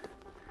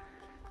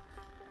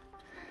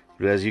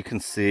 but as you can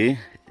see,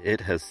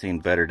 it has seen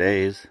better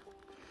days.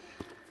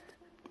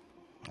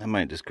 I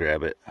might just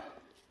grab it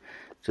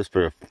just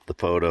for the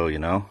photo, you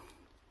know,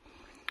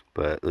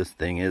 but this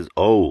thing is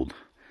old.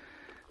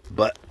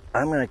 But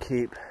I'm gonna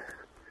keep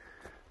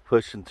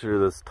pushing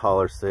through this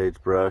taller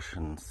sagebrush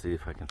and see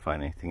if I can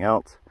find anything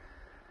else.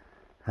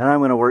 And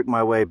I'm gonna work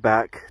my way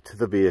back to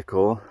the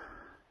vehicle,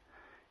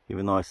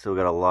 even though I still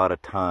got a lot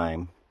of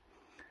time.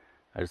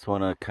 I just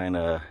wanna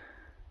kinda,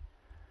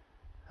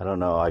 I don't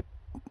know, I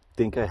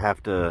think I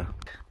have to,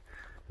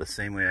 the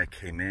same way I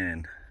came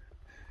in,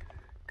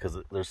 because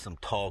there's some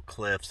tall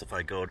cliffs if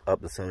I go up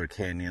this other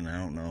canyon. I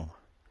don't know.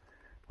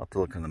 I'll have to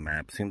look on the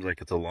map. Seems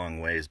like it's a long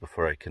ways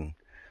before I can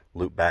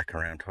loop back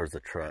around towards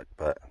the truck,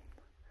 but I'm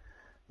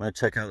gonna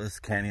check out this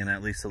canyon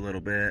at least a little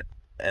bit,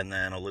 and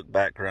then I'll loop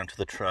back around to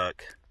the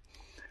truck.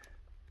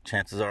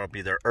 Chances are I'll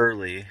be there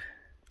early,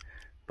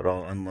 but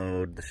I'll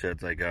unload the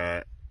sheds I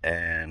got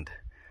and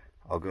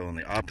I'll go in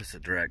the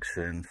opposite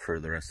direction for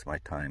the rest of my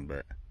time.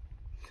 But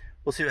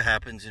we'll see what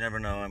happens. You never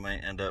know, I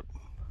might end up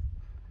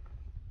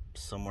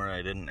somewhere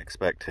I didn't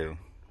expect to.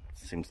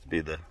 Seems to be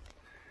the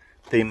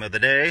theme of the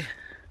day.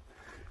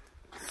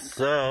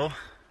 So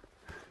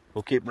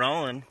we'll keep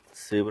rolling,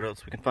 see what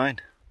else we can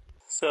find.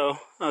 So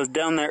I was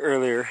down there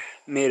earlier,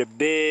 made a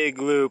big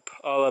loop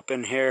all up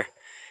in here.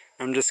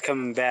 I'm just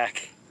coming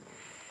back,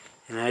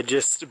 and I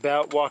just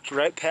about walked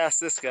right past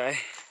this guy.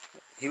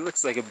 He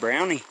looks like a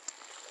brownie.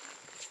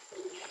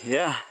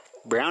 Yeah,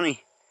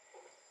 brownie.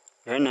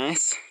 Very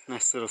nice.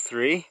 Nice little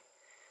 3.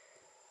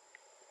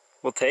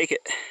 We'll take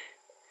it.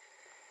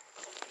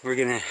 We're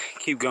gonna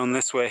keep going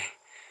this way,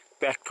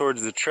 back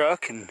towards the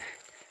truck, and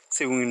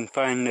see if we can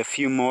find a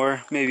few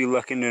more. Maybe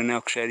look into an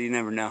elk shed, you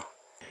never know.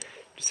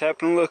 Just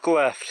happen to look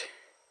left.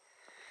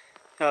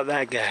 Oh,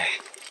 that guy.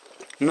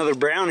 Another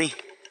brownie.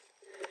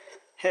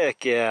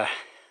 Heck yeah.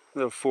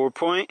 Little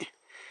 4-point.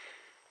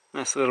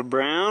 Nice little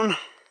brown.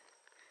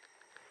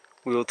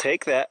 We will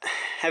take that.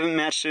 Haven't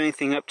matched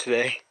anything up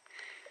today.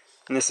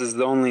 And this is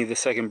only the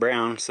second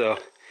brown, so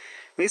at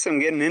least I'm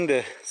getting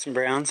into some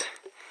browns.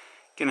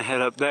 Gonna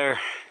head up there,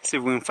 see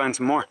if we can find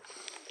some more.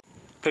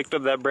 Picked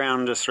up that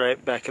brown just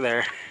right back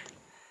there.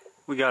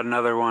 We got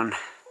another one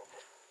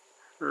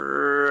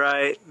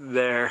right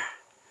there.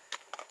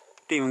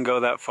 Didn't even go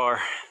that far.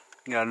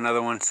 Got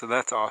another one, so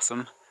that's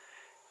awesome.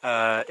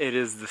 It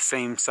is the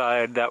same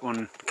side. That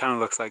one kind of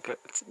looks like it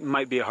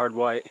might be a hard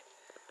white.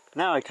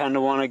 Now I kind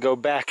of want to go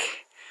back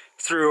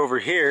through over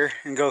here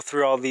and go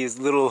through all these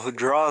little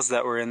draws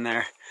that were in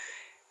there.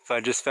 If I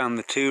just found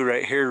the 2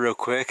 right here real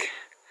quick.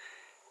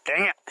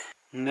 Dang it!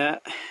 And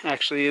that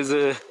actually is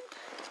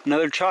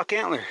another chalk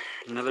antler.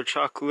 Another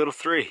chalk little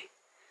 3.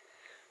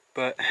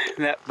 But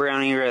that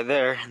brownie right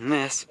there and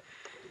this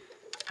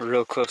are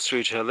real close to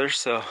each other,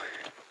 so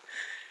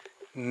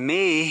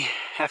may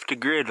have to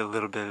grid a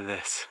little bit of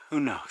this. Who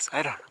knows?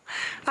 I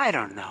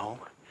don't know.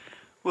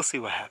 We'll see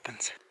what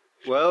happens.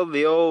 Well,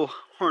 the old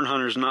horn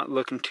hunter's not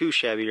looking too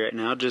shabby right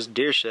now, just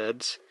deer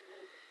sheds.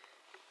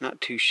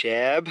 Not too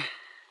shab.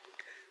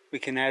 We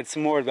can add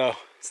some more though.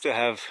 Still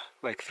have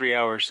like 3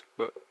 hours,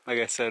 but like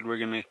I said, we're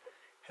gonna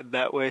head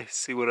that way,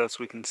 see what else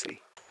we can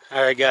see.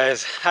 Alright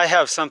guys, I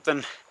have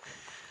something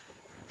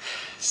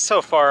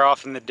so far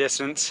off in the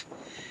distance.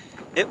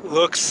 It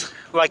looks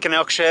like an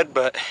elk shed,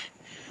 but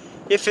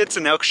if it's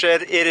an elk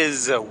shed, it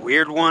is a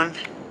weird one.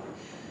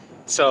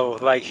 So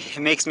like,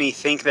 it makes me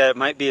think that it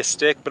might be a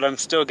stick, but I'm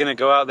still gonna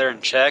go out there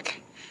and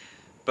check.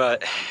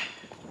 But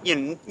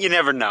you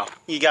never know.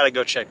 You gotta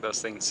go check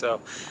those things.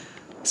 So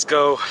let's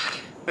go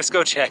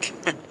check.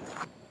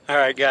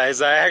 Alright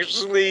guys, I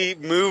actually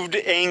moved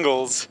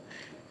angles,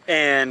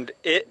 and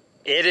it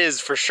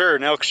is for sure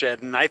an elk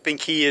shed, and I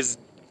think he is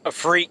a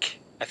freak.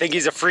 I think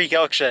he's a freak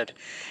elk shed.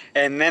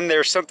 And then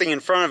there's something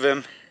in front of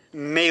him,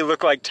 may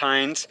look like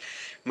tines,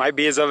 might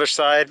be his other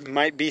side,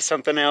 might be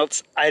something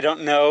else, I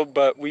don't know,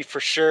 but we for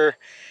sure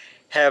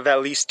have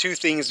at least 2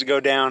 things to go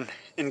down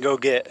and go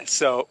get.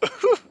 So,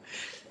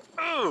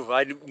 ooh,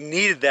 I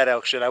needed that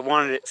elk shed. I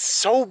wanted it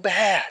so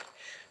bad,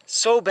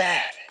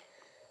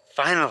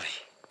 finally.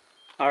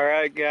 All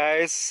right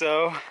guys,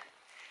 so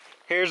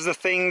here's the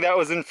thing that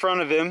was in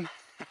front of him.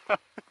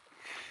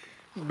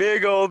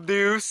 Big old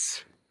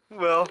deuce.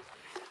 Well,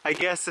 I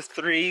guess the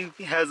 3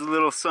 has a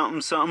little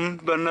something something,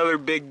 but another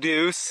big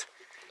deuce.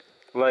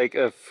 Like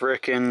a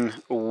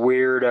frickin'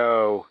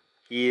 weirdo.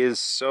 He is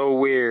so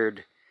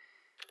weird.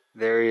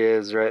 There he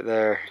is right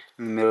there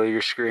in the middle of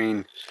your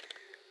screen.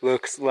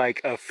 Looks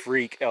like a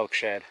freak elk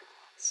shed.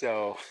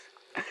 So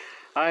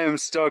I am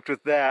stoked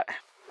with that.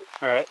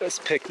 Alright, let's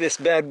pick this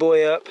bad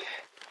boy up.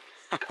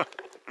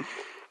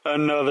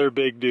 Another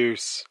big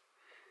deuce.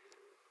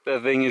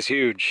 That thing is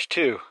huge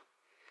too.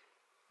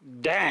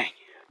 Dang.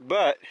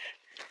 But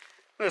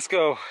let's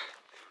go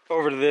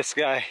over to this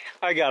guy.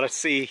 I gotta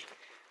see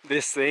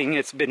this thing.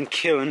 It's been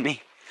killing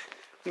me.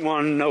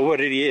 Want to know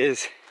what it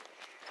is.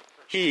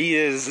 He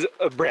is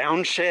a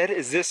brown shed.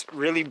 Is this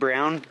really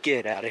brown?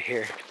 Get out of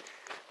here.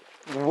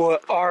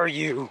 What are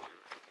you?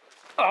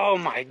 Oh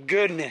my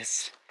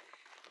goodness.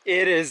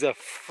 It is a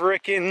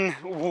frickin'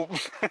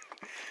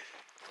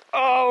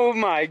 oh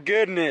my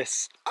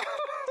goodness.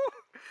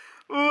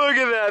 Look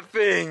at that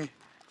thing.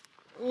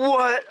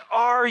 What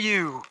are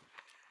you?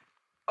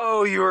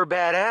 Oh, you're a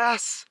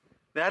badass.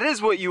 That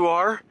is what you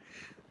are.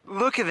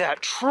 Look at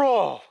that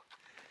troll.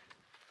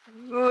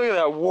 Look at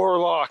that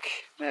warlock.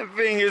 That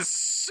thing is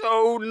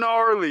so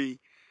gnarly.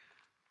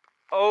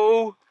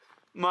 Oh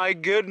my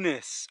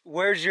goodness.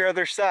 Where's your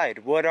other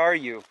side? What are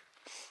you?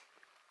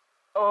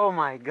 Oh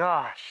my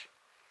gosh.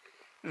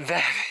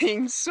 That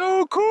thing's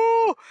so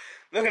cool.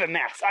 Look at the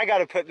mass. I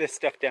gotta put this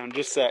stuff down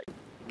just a sec.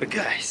 But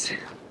guys,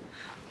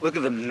 look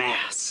at the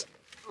mass.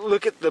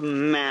 Look at the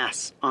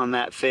mass on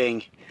that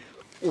thing.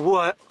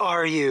 What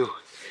are you?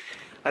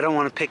 I don't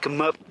want to pick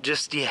him up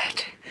just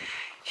yet.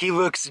 He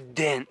looks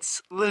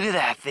dense. Look at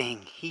that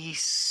thing.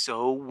 He's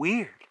so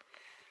weird.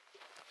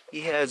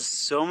 He has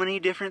so many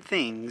different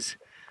things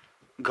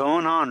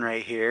going on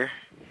right here.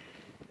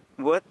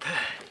 What the...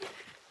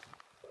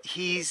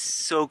 He's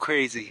so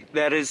crazy.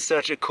 That is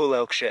such a cool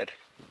elk shed.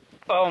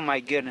 Oh my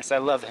goodness, I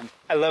love him.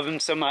 I love him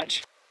so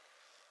much.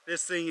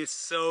 This thing is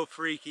so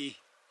freaky.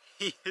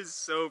 He is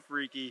so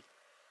freaky.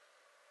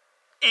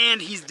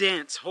 And he's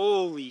dense.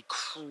 Holy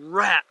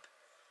crap.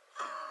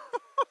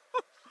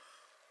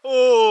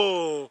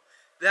 Oh,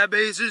 that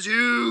base is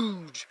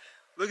huge.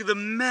 Look at the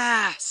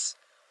mass.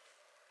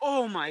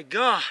 Oh my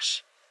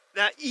gosh.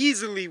 That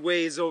easily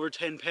weighs over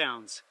 10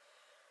 pounds.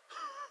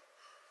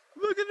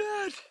 Look at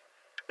that.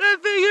 That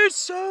thing is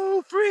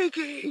so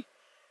freaky.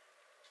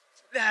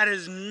 That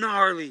is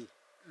gnarly.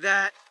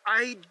 That,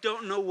 I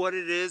don't know what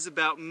it is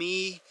about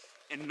me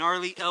and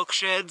gnarly elk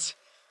sheds,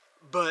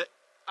 but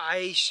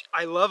I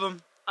love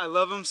them. I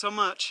love them so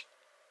much.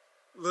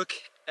 Look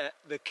at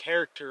the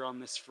character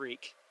on this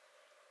freak.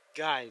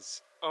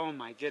 Guys, oh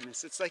my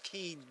goodness. It's like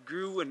he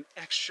grew an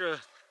extra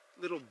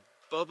little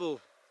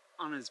bubble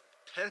on his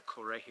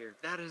pedicle right here.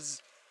 That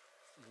is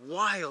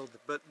wild,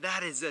 but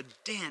that is a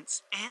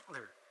dense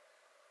antler.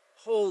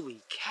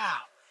 Holy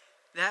cow.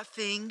 That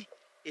thing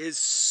is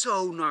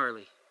so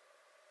gnarly.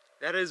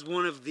 That is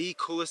one of the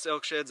coolest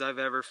elk sheds I've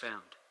ever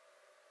found.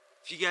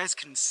 If you guys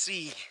can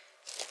see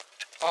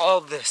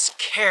all this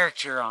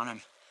character on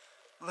him,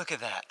 look at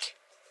that.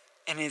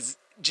 And is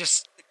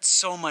just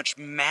so much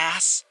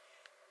mass.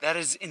 That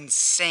is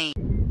insane.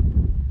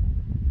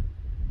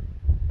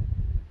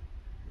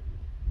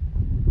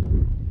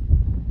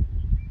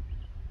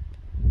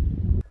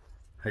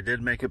 I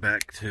did make it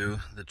back to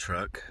the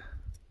truck.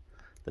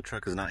 The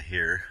truck is not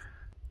here.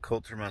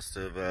 Colter must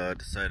have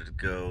decided to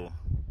go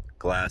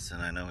glassing.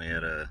 I know he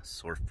had a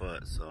sore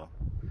foot, so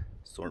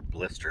sore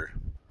blister.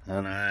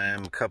 And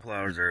I'm a couple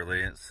hours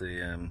early. Let's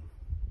see,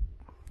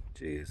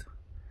 geez,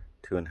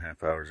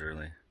 2.5 hours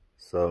early.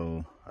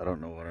 So I don't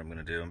know what I'm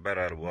gonna do. I'm about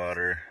out of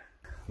water.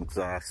 I'm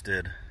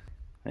exhausted.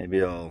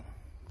 Maybe I'll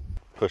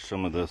push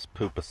some of this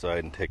poop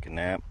aside and take a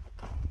nap.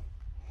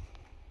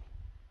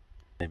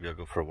 Maybe I'll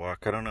go for a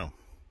walk. I don't know.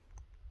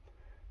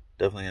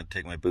 Definitely gonna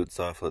take my boots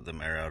off, let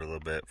them air out a little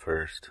bit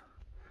first.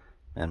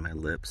 And my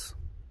lips.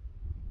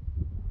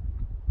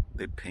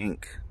 They're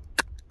pink.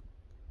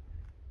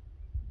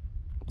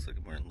 Looks like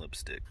I'm wearing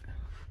lipstick.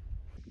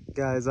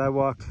 Guys, I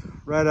walked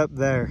right up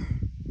there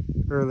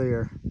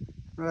earlier.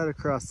 Right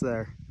across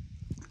there.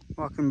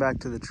 Walking back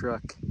to the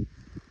truck.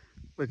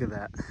 Look at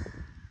that.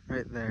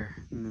 Right there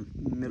in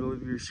the middle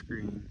of your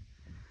screen.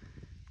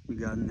 We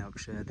got an elk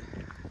shed.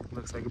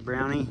 Looks like a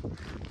brownie.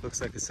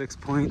 Looks like a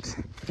 6-point.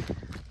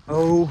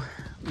 Oh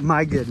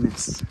my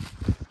goodness.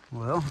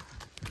 Well,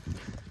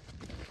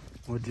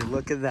 would you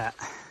look at that?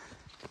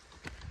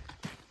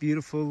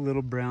 Beautiful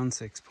little brown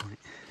 6-point.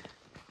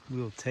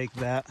 We'll take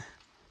that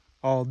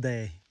all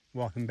day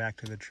walking back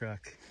to the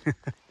truck.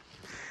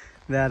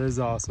 That is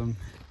awesome.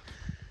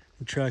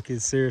 The truck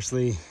is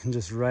seriously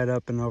just right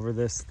up and over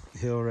this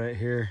hill right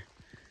here.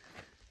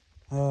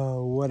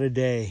 Oh, what a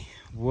day.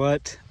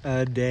 What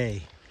a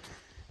day.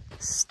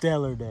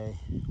 Stellar day.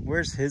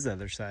 Where's his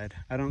other side?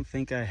 I don't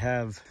think I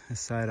have a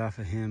side off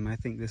of him. I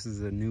think this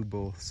is a new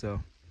bull, so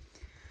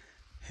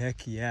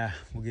heck yeah.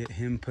 We'll get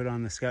him put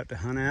on the Scout to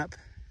Hunt app,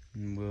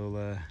 and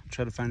we'll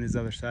try to find his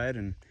other side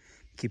and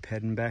keep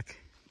heading back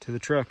to the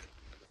truck.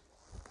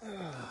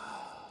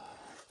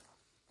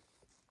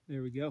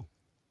 There we go.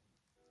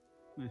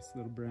 Nice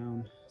little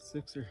brown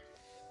 6er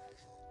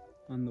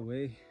on the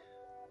way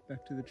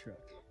back to the truck.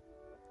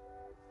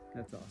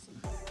 That's awesome.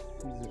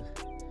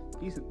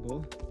 He's a decent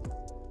bull.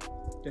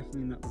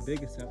 Definitely not the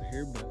biggest out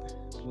here, but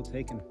we'll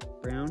take him.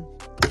 Brown,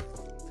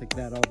 take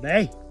that all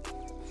day.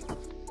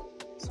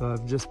 So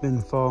I've just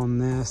been following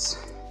this.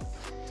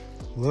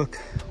 Look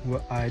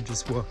what I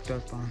just walked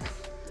up on.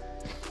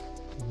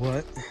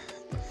 What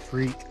a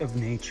freak of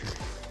nature.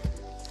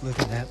 Look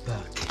at that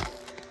buck.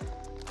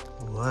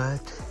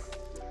 What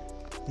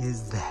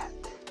is that?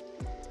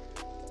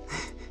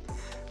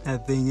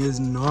 That thing is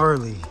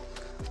gnarly.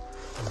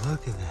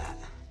 Look at that.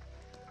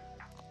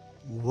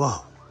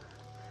 Whoa.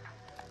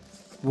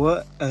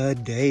 What a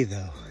day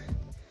though.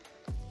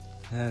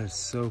 That is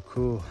so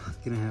cool. I'm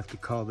gonna have to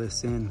call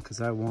this in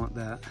because I want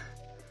that.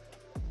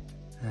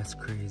 That's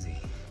crazy.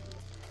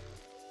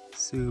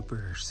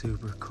 Super,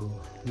 super cool.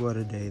 What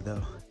a day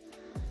though.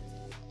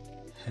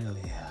 Hell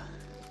yeah.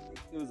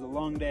 It was a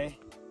long day.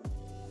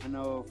 I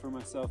know for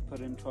myself, put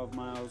in 12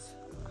 miles.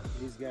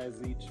 These guys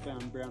each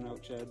found brown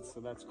elk sheds,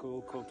 so that's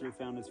cool. Colter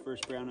found his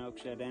first brown elk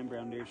shed and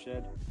brown deer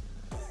shed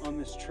on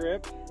this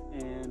trip,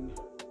 and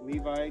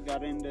Levi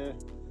got into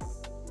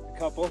a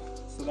couple,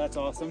 so that's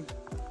awesome.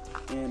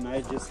 And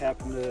I just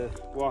happened to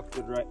walk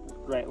the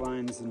right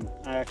lines, and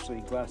I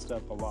actually glassed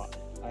up a lot.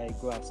 I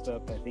glassed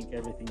up, I think,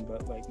 everything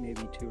but like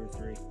maybe 2 or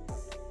 3.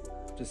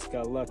 Just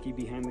got lucky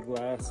behind the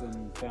glass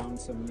and found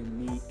some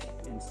unique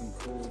and some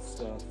cool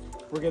stuff.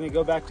 We're gonna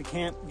go back to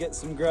camp, get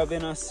some grub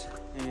in us,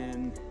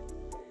 and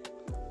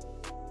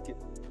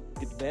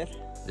get to bed.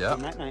 Yeah.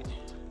 Night night.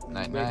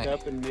 Night Wake night.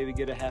 up and maybe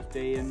get a half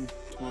day in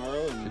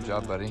tomorrow. And, Good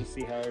job, buddy.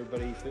 See how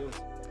everybody feels.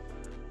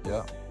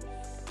 Yeah.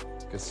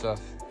 Good stuff.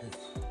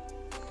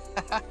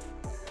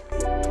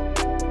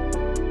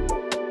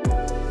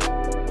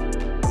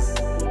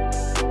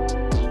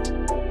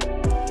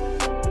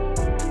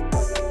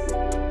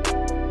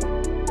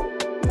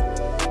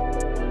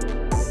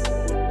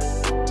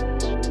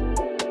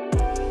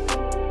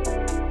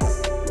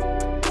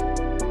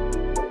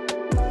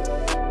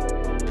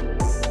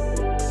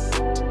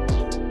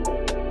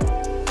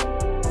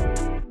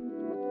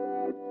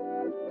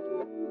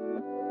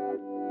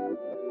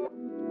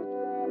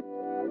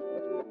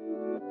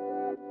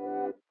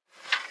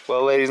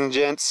 Well, ladies and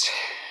gents,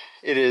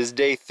 it is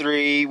day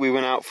 3. We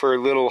went out for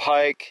a little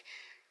hike.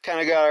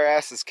 Kind of got our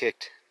asses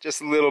kicked, just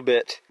a little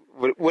bit.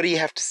 What do you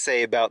have to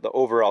say about the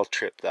overall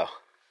trip, though?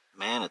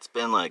 Man, it's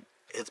been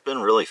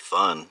really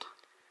fun.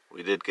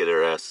 We did get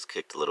our asses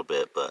kicked a little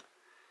bit, but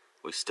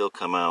we still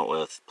come out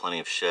with plenty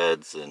of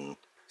sheds and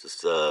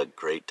just a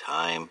great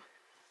time.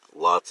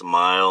 Lots of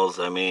miles.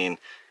 I mean,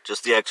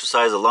 just the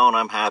exercise alone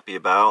I'm happy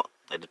about.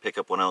 I did pick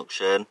up 1 elk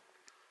shed,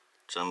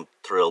 which I'm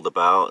thrilled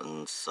about,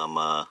 and some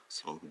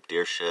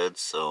deer sheds,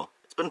 so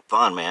it's been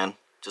fun, man.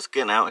 Just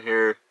getting out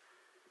here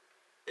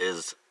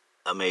is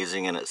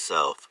amazing in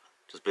itself.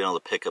 Just being able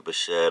to pick up a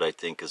shed, I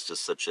think, is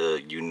just such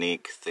a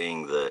unique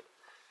thing that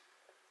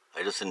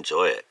I just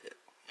enjoy it.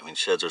 I mean,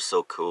 sheds are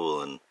so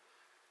cool, and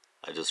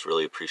I just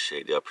really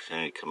appreciate the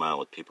opportunity to come out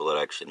with people that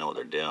actually know what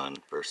they're doing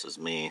versus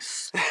me.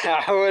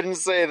 I wouldn't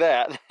say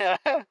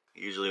that.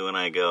 Usually when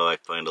I go, I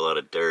find a lot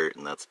of dirt,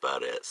 and that's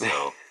about it,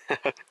 so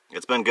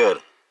it's been good.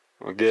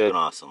 Well, good. It's been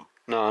awesome.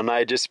 No, and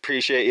I just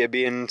appreciate you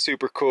being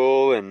super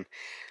cool and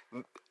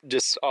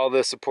just all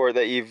the support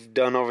that you've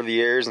done over the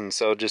years, and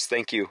so just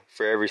thank you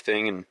for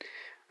everything. And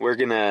we're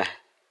gonna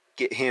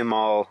get him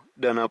all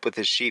done up with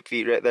his sheep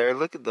feet right there.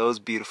 Look at those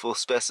beautiful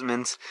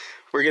specimens.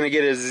 We're gonna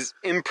get his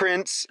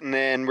imprints, and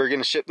then we're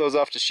gonna ship those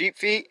off to Sheep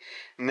Feet,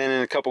 and then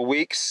in a couple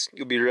weeks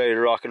you'll be ready to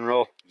rock and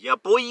roll. Yeah,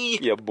 boy.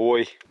 Yeah,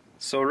 boy.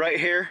 So right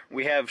here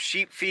we have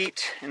Sheep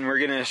Feet, and we're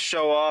gonna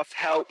show off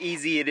how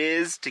easy it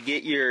is to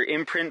get your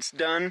imprints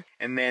done,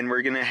 and then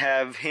we're gonna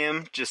have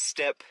him just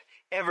step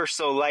ever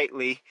so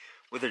lightly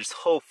with his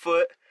whole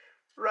foot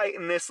right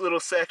in this little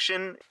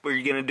section.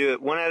 We're gonna do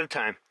it one at a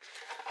time.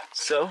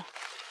 So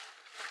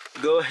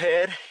go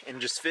ahead and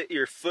just fit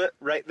your foot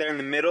right there in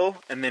the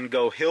middle, and then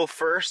go heel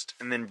first,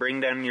 and then bring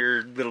down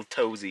your little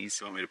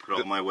toesies. You want me to put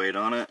all my weight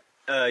on it?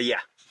 Yeah.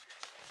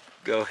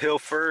 Go heel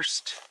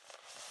first.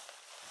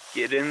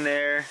 Get in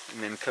there,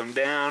 and then come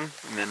down,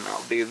 and then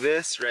I'll do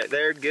this right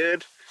there.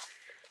 Good.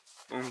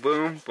 Boom,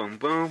 boom, boom,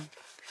 boom.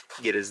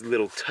 Get his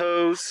little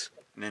toes,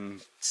 and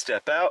then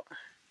step out.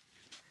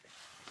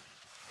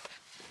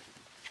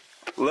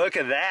 Look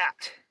at that.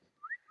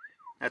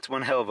 That's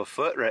one hell of a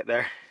foot right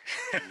there.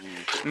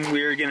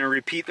 We're gonna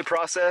repeat the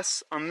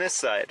process on this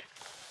side.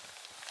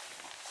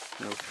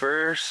 Go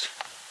first,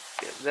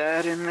 get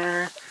that in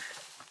there.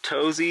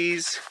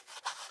 Toesies.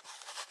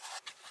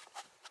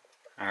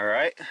 All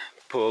right.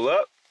 Pull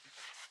up.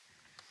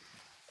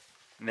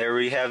 And there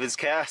we have his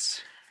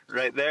cast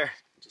right there.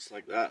 Just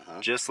like that,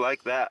 huh? Just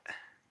like that.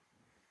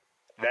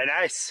 Very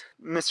nice.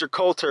 Mr.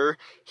 Colter,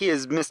 he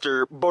is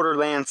Mr.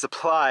 Borderland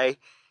Supply,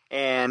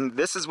 and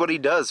this is what he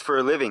does for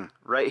a living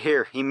right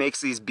here. He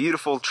makes these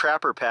beautiful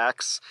trapper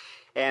packs,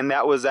 and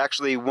that was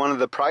actually one of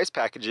the prize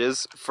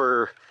packages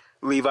for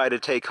Levi to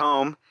take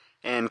home.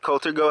 And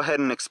Colter, go ahead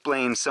and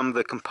explain some of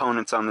the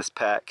components on this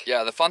pack.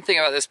 Yeah, the fun thing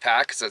about this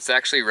pack is it's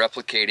actually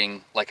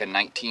replicating like a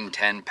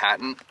 1910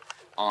 patent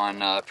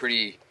on a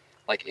pretty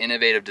like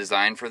innovative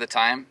design for the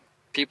time.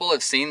 People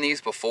have seen these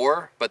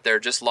before, but they're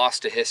just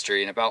lost to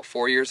history. And about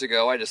 4 years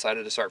ago, I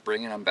decided to start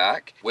bringing them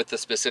back with the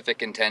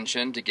specific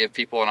intention to give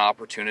people an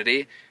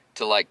opportunity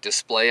to like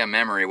display a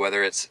memory,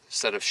 whether it's a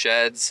set of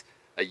sheds,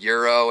 a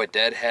euro, a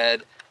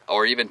deadhead,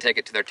 or even take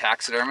it to their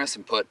taxidermist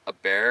and put a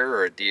bear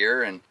or a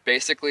deer and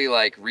basically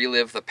like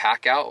relive the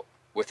pack out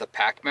with a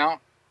pack mount.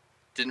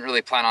 Didn't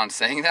really plan on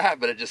saying that,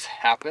 but it just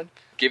happened.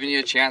 Giving you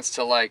a chance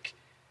to like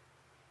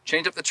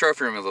change up the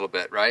trophy room a little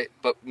bit, right?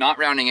 But not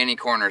rounding any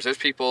corners. There's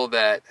people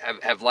that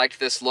have liked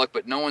this look,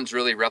 but no one's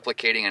really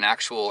replicating an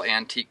actual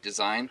antique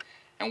design.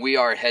 And we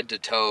are head to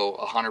toe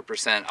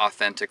 100%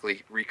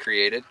 authentically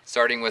recreated.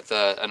 Starting with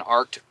an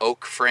arced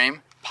oak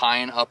frame,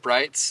 pine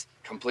uprights,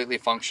 completely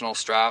functional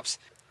straps.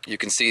 You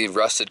can see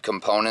rusted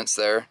components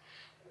there.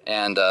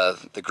 And the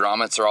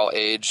grommets are all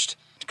aged,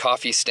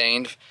 coffee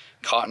stained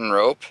cotton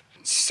rope.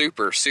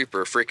 Super,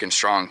 super freaking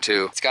strong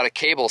too. It's got a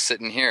cable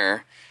sitting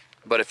here,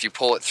 but if you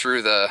pull it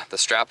through the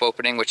strap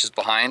opening, which is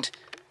behind,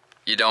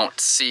 you don't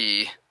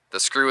see the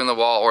screw in the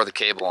wall or the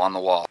cable on the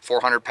wall.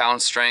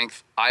 400-pound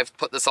strength. I've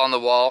put this on the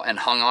wall and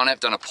hung on it,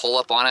 done a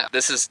pull-up on it.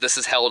 This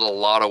has held a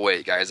lot of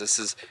weight, guys. This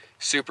is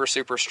super,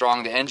 super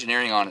strong. The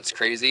engineering on it's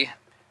crazy.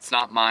 It's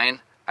not mine.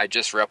 I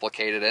just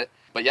replicated it.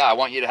 But yeah, I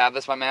want you to have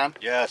this, my man.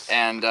 Yes.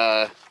 And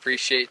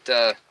appreciate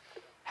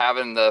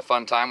having the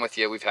fun time with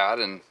you we've had,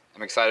 and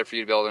I'm excited for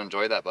you to be able to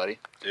enjoy that, buddy.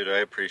 Dude, I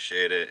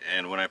appreciate it.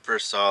 And when I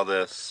first saw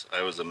this,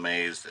 I was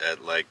amazed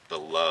at like the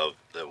love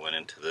that went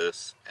into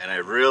this. And I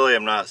really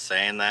am not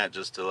saying that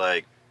just to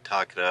like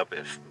talk it up.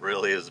 It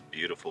really is a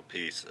beautiful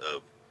piece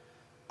of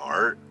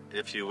art,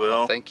 if you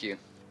will. Thank you.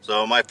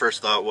 So my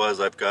first thought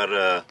was I've got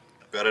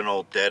an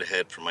old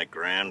deadhead from my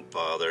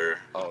grandfather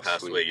who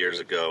passed away years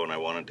ago, and I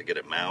wanted to get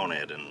it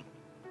mounted. And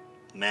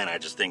man, I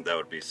just think that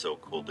would be so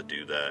cool to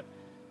do that.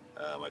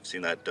 I've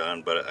seen that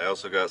done, but I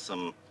also got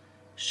some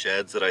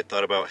sheds that I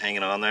thought about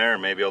hanging on there.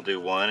 Maybe I'll do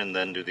one and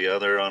then do the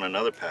other on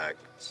another pack.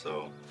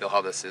 So feel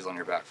how this is on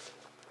your back.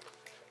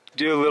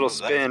 Do a little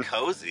spin. That's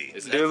cozy.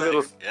 Do a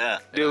little, yeah.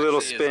 do a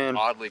little spin. Is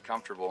oddly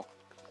comfortable.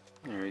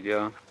 There we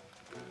go.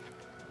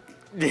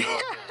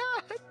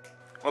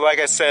 Well, like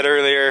I said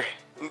earlier,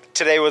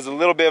 today was a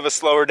little bit of a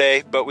slower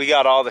day, but we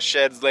got all the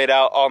sheds laid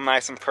out all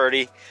nice and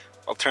pretty.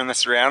 I'll turn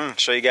this around and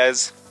show you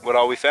guys what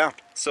all we found.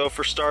 So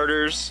for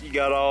starters, you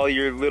got all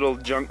your little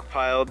junk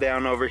pile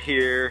down over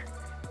here.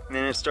 And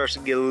then it starts to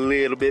get a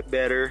little bit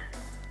better.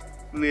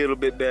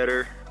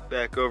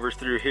 Back over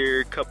through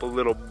here, couple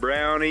little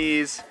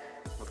brownies.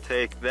 We'll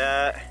take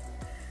that.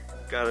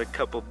 Got a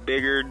couple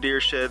bigger deer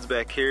sheds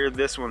back here.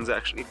 This one's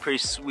actually pretty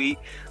sweet.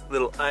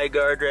 Little eye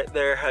guard right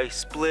there, how he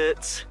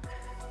splits.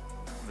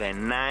 Very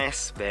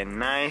nice, very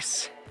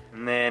nice.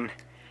 And then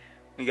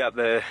we got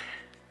the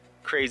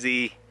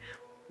crazy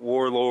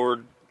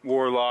warlord,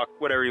 warlock,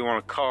 whatever you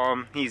want to call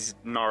him. He's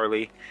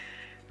gnarly.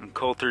 And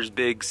Colter's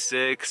big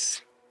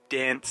 6,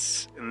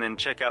 dense. And then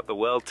check out the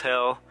well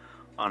tail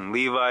on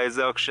Levi's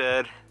elk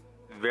shed.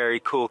 Very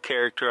cool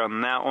character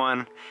on that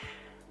one.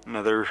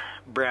 Another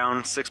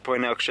brown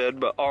 6-point elk shed.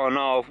 But all in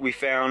all, we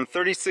found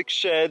 36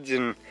 sheds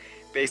in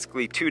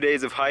basically 2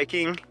 days of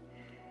hiking.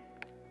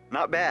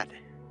 Not bad.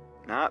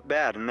 Not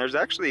bad. And there's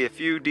actually a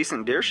few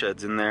decent deer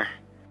sheds in there.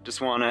 Just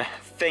want to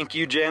thank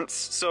you gents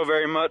so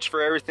very much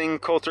for everything.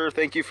 Colter,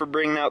 thank you for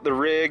bringing out the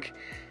rig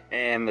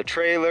and the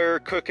trailer,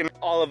 cooking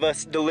all of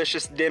us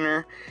delicious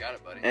dinner. Got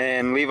it, buddy.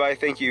 And Levi,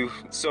 thank you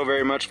so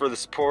very much for the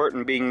support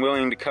and being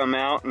willing to come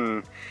out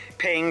and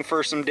paying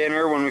for some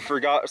dinner when we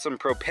forgot some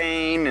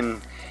propane,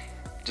 and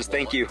just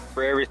thank you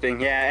for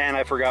everything. Yeah, and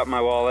I forgot my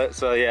wallet,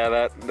 so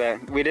yeah,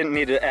 that we didn't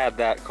need to add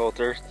that,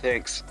 Colter.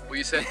 Thanks. Well,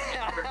 you said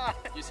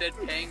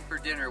paying for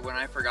dinner when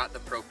I forgot the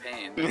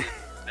propane.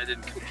 That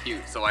didn't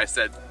compute, so I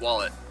said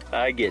wallet.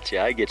 I get you,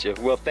 I get you.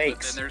 Well,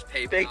 thanks. Then there's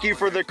PayPal. Thank you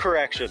for the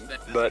correction.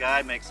 This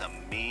guy makes a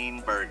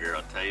mean burger,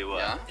 I'll tell you what.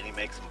 Yeah? And he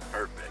makes them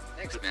perfect.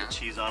 Thanks, Puts man. the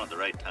cheese on at the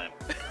right time.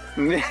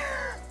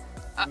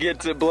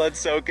 Gets it blood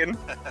soaking.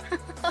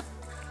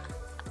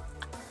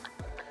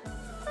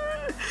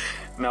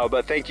 No,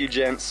 but thank you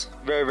gents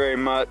very, very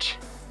much.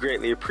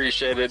 Greatly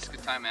appreciated.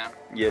 Good time, man.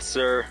 Yes,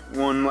 sir.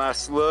 One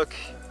last look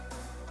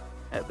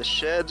at the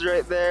sheds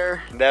right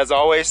there. And as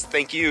always,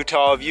 thank you to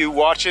all of you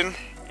watching.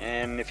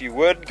 And if you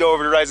would, go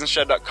over to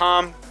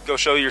risenshed.com, go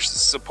show your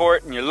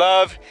support and your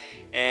love.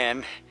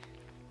 And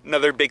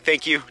another big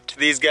thank you to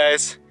these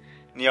guys.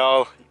 And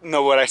y'all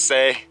know what I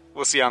say.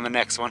 We'll see you on the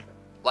next one.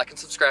 Like and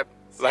subscribe.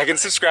 Like and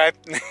subscribe.